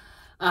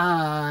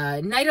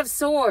 Knight of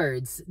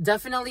Swords.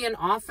 Definitely an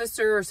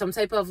officer or some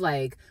type of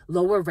like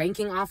lower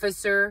ranking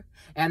officer.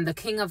 And the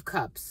King of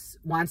Cups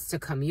wants to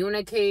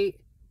communicate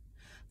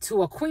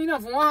to a Queen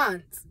of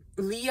Wands.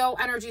 Leo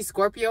energy,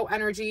 Scorpio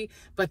energy,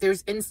 but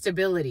there's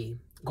instability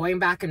going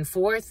back and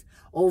forth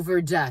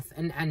over death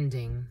and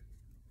ending.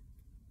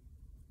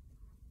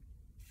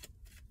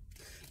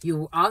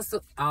 You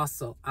also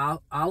Fausto,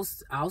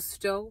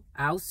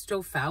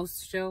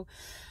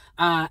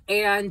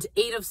 and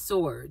Eight of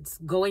Swords,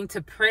 going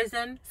to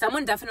prison.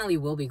 Someone definitely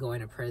will be going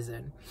to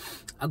prison.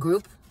 A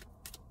group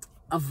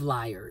of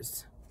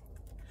liars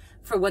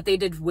for what they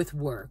did with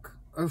work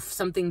or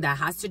something that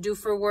has to do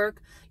for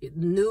work.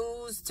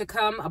 News to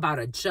come about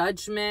a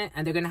judgment,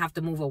 and they're going to have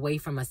to move away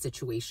from a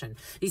situation.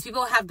 These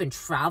people have been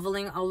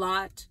traveling a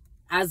lot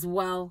as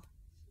well.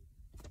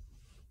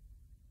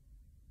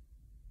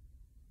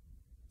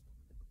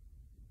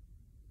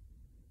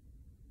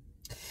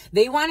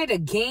 They wanted to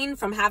gain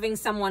from having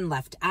someone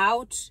left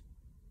out.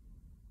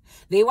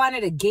 They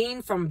wanted to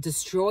gain from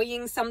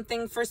destroying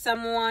something for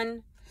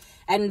someone.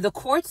 And the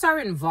courts are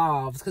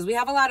involved because we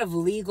have a lot of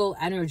legal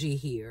energy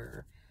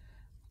here.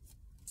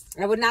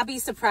 I would not be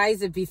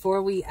surprised if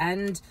before we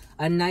end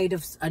a Knight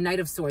of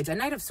Swords. A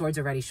Knight of Swords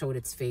already showed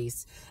its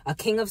face. A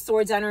King of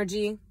Swords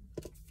energy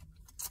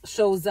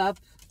shows up.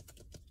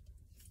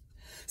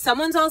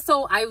 Someone's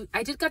also, I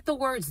did get the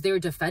words, they're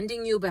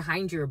defending you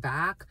behind your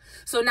back.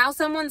 So now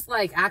someone's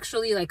like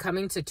actually like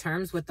coming to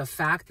terms with the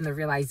fact and the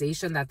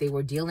realization that they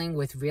were dealing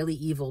with really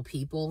evil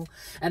people.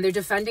 And they're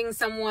defending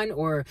someone,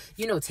 or,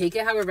 you know, take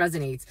it how it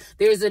resonates.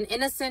 There's an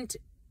innocent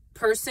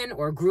person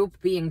or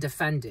group being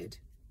defended.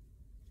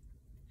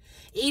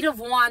 Eight of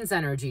Wands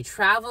energy,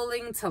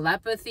 traveling,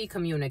 telepathy,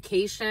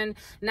 communication.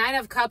 Nine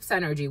of Cups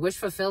energy, wish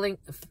fulfilling,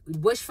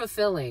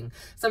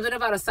 something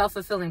about a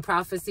self-fulfilling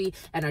prophecy.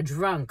 And a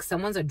drunk.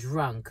 Someone's a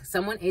drunk.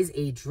 Someone is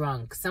a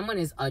drunk. Someone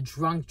is a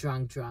drunk.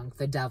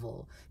 The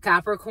devil.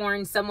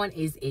 Capricorn, someone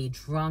is a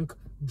drunk.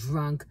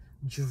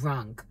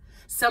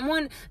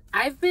 Someone,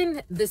 I've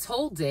been this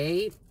whole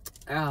day,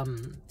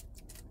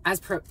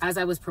 as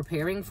I was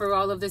preparing for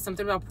all of this,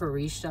 something about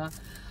Parisha.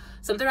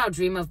 Something about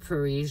Dream of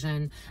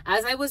Parisian.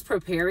 As I was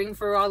preparing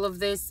for all of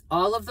this,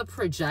 all of the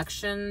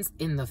projections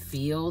in the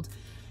field,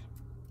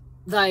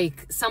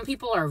 like, some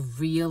people are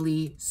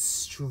really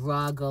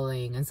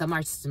struggling and some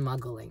are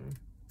smuggling.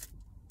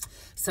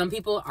 Some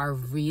people are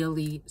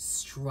really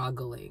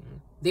struggling.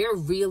 They're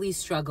really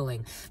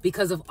struggling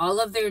because of all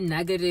of their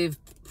negative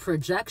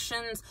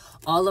projections,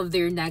 all of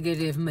their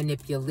negative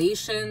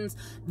manipulations,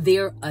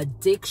 their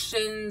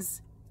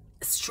addictions.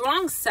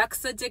 Strong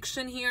sex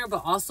addiction here,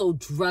 but also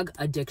drug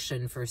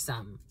addiction for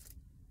some.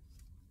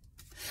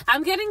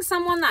 I'm getting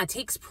someone that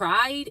takes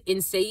pride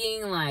in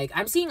saying, like,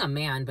 I'm seeing a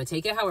man, but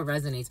take it how it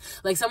resonates.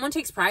 Like, someone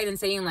takes pride in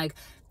saying, like,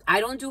 I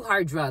don't do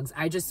hard drugs.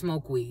 I just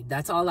smoke weed.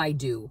 That's all I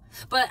do.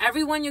 But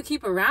everyone you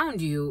keep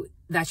around you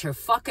that you're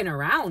fucking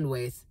around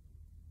with,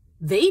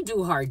 they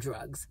do hard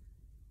drugs.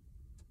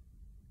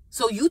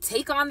 So you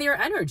take on their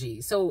energy.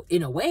 So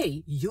in a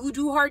way, you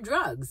do hard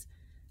drugs.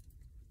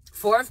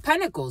 Four of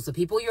Pentacles, the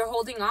people you're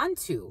holding on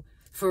to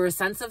for a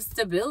sense of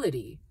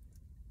stability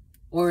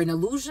or an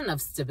illusion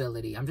of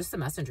stability. I'm just a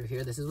messenger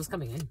here. This is what's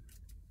coming in.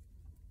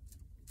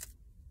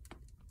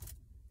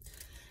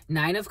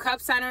 Nine of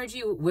Cups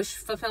energy, wish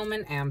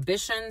fulfillment,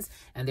 ambitions.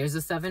 And there's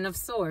a Seven of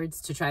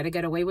Swords to try to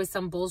get away with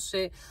some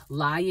bullshit,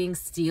 lying,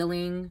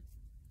 stealing,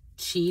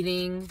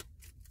 cheating.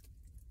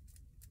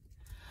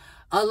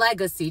 A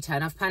legacy,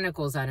 10 of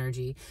Pentacles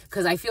energy.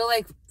 Because I feel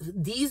like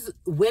these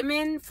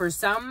women, for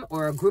some,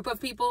 or a group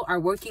of people, are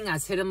working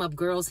as hit-em-up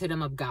girls,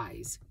 hit-em-up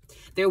guys.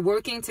 They're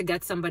working to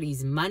get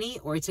somebody's money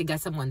or to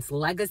get someone's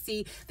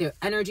legacy, their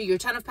energy. Your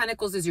 10 of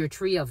Pentacles is your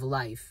tree of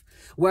life.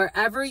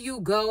 Wherever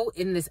you go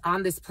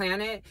on this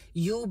planet,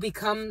 you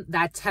become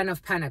that 10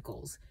 of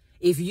Pentacles.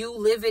 If you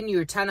live in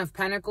your 10 of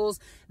Pentacles,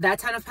 that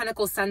 10 of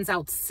Pentacles sends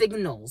out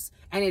signals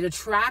and it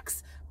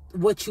attracts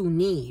what you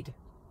need.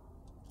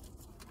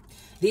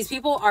 These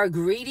people are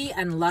greedy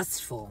and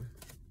lustful.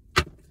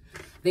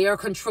 They are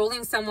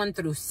controlling someone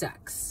through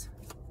sex.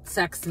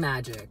 Sex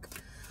magic.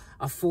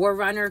 A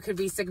forerunner could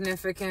be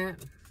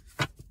significant.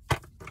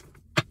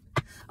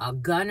 A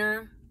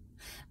gunner.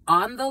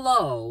 On the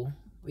low.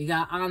 We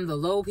got on the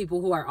low,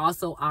 people who are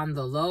also on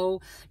the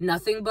low.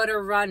 Nothing but a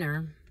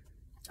runner.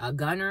 A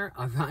gunner,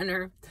 a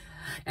runner.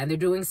 And they're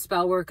doing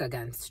spell work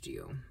against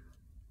you.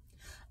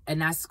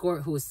 An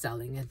escort who is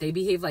selling it. They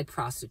behave like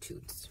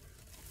prostitutes.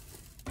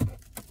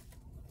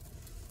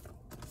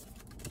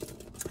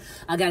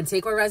 Again,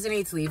 take what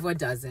resonates, leave what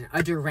doesn't.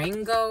 A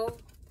Durango.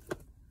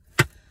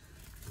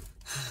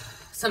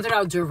 Something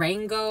about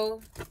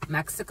Durango,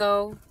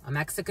 Mexico. A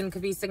Mexican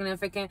could be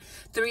significant.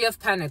 3 of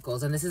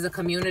Pentacles. And this is a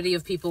community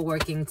of people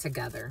working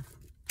together.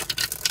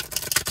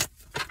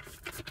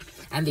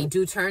 And they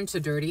do turn to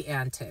dirty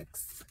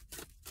antics.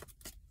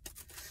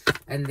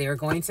 And they're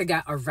going to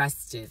get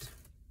arrested.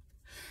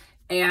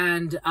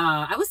 And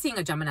I was seeing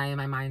a Gemini in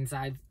my mind's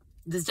eye.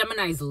 This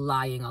Gemini is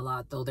lying a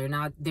lot, though. They're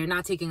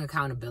not taking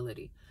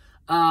accountability.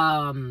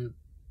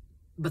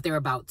 But they're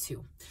about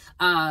to.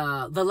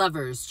 The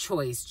Lovers,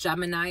 choice,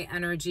 Gemini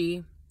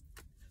energy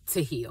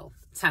to heal.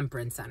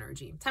 Temperance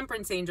energy.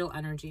 Temperance angel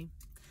energy.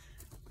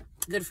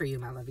 Good for you,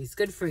 my lovies.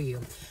 Good for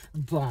you.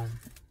 Boom.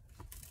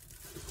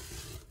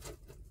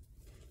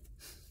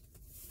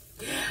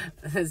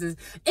 This is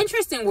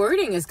interesting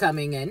wording is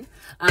coming in.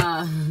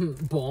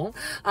 Boom.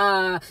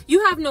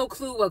 You have no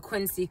clue what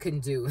Quincy can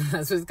do.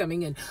 That's what's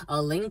coming in.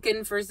 A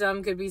Lincoln for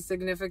some could be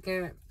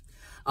significant.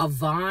 A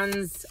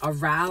Vaughn's, a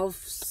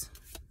Ralph's,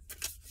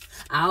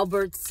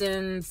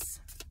 Albertsons.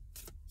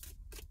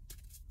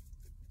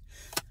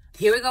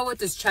 Here we go with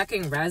this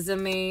checking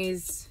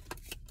resumes.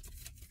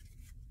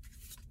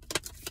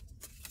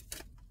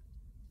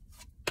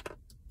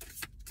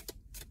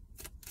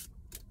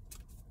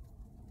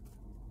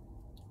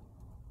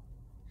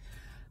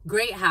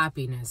 Great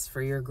happiness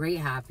for your great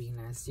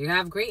happiness. You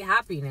have great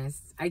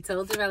happiness. I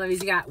told you, my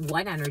lovies, you got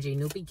one energy,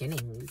 new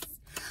beginnings.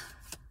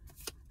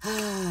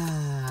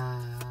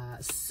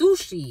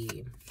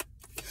 Sushi.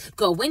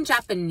 Go win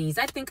Japanese.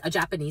 I think a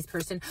Japanese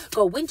person.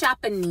 Go win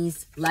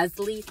Japanese.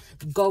 Leslie.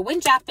 Go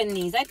win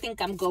Japanese. I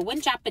think I'm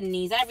going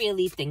Japanese. I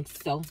really think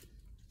so.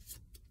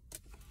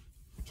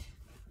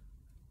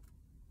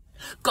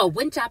 Go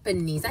win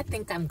Japanese. I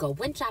think I'm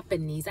going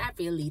Japanese. I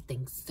really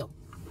think so.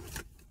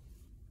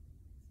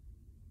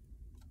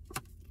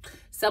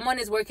 Someone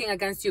is working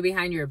against you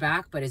behind your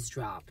back, but it's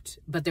dropped.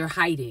 But they're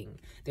hiding.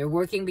 They're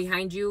working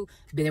behind you,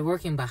 but they're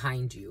working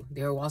behind you.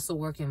 They're also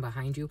working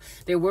behind you.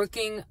 They're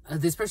working,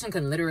 this person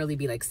can literally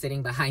be like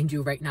sitting behind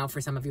you right now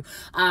for some of you.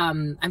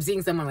 I'm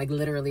seeing someone like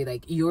literally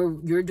like you're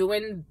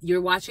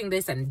watching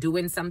this and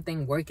doing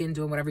something, working,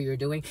 doing whatever you're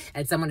doing,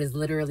 and someone is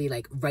literally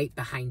like right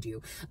behind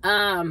you.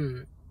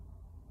 I'm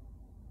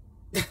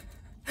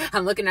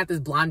looking at this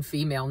blonde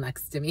female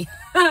next to me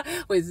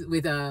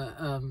with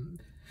a,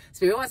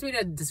 Spirit wants me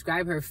to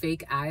describe her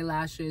fake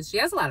eyelashes. She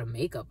has a lot of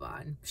makeup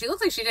on. She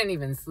looks like she didn't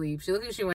even sleep. She looks like she went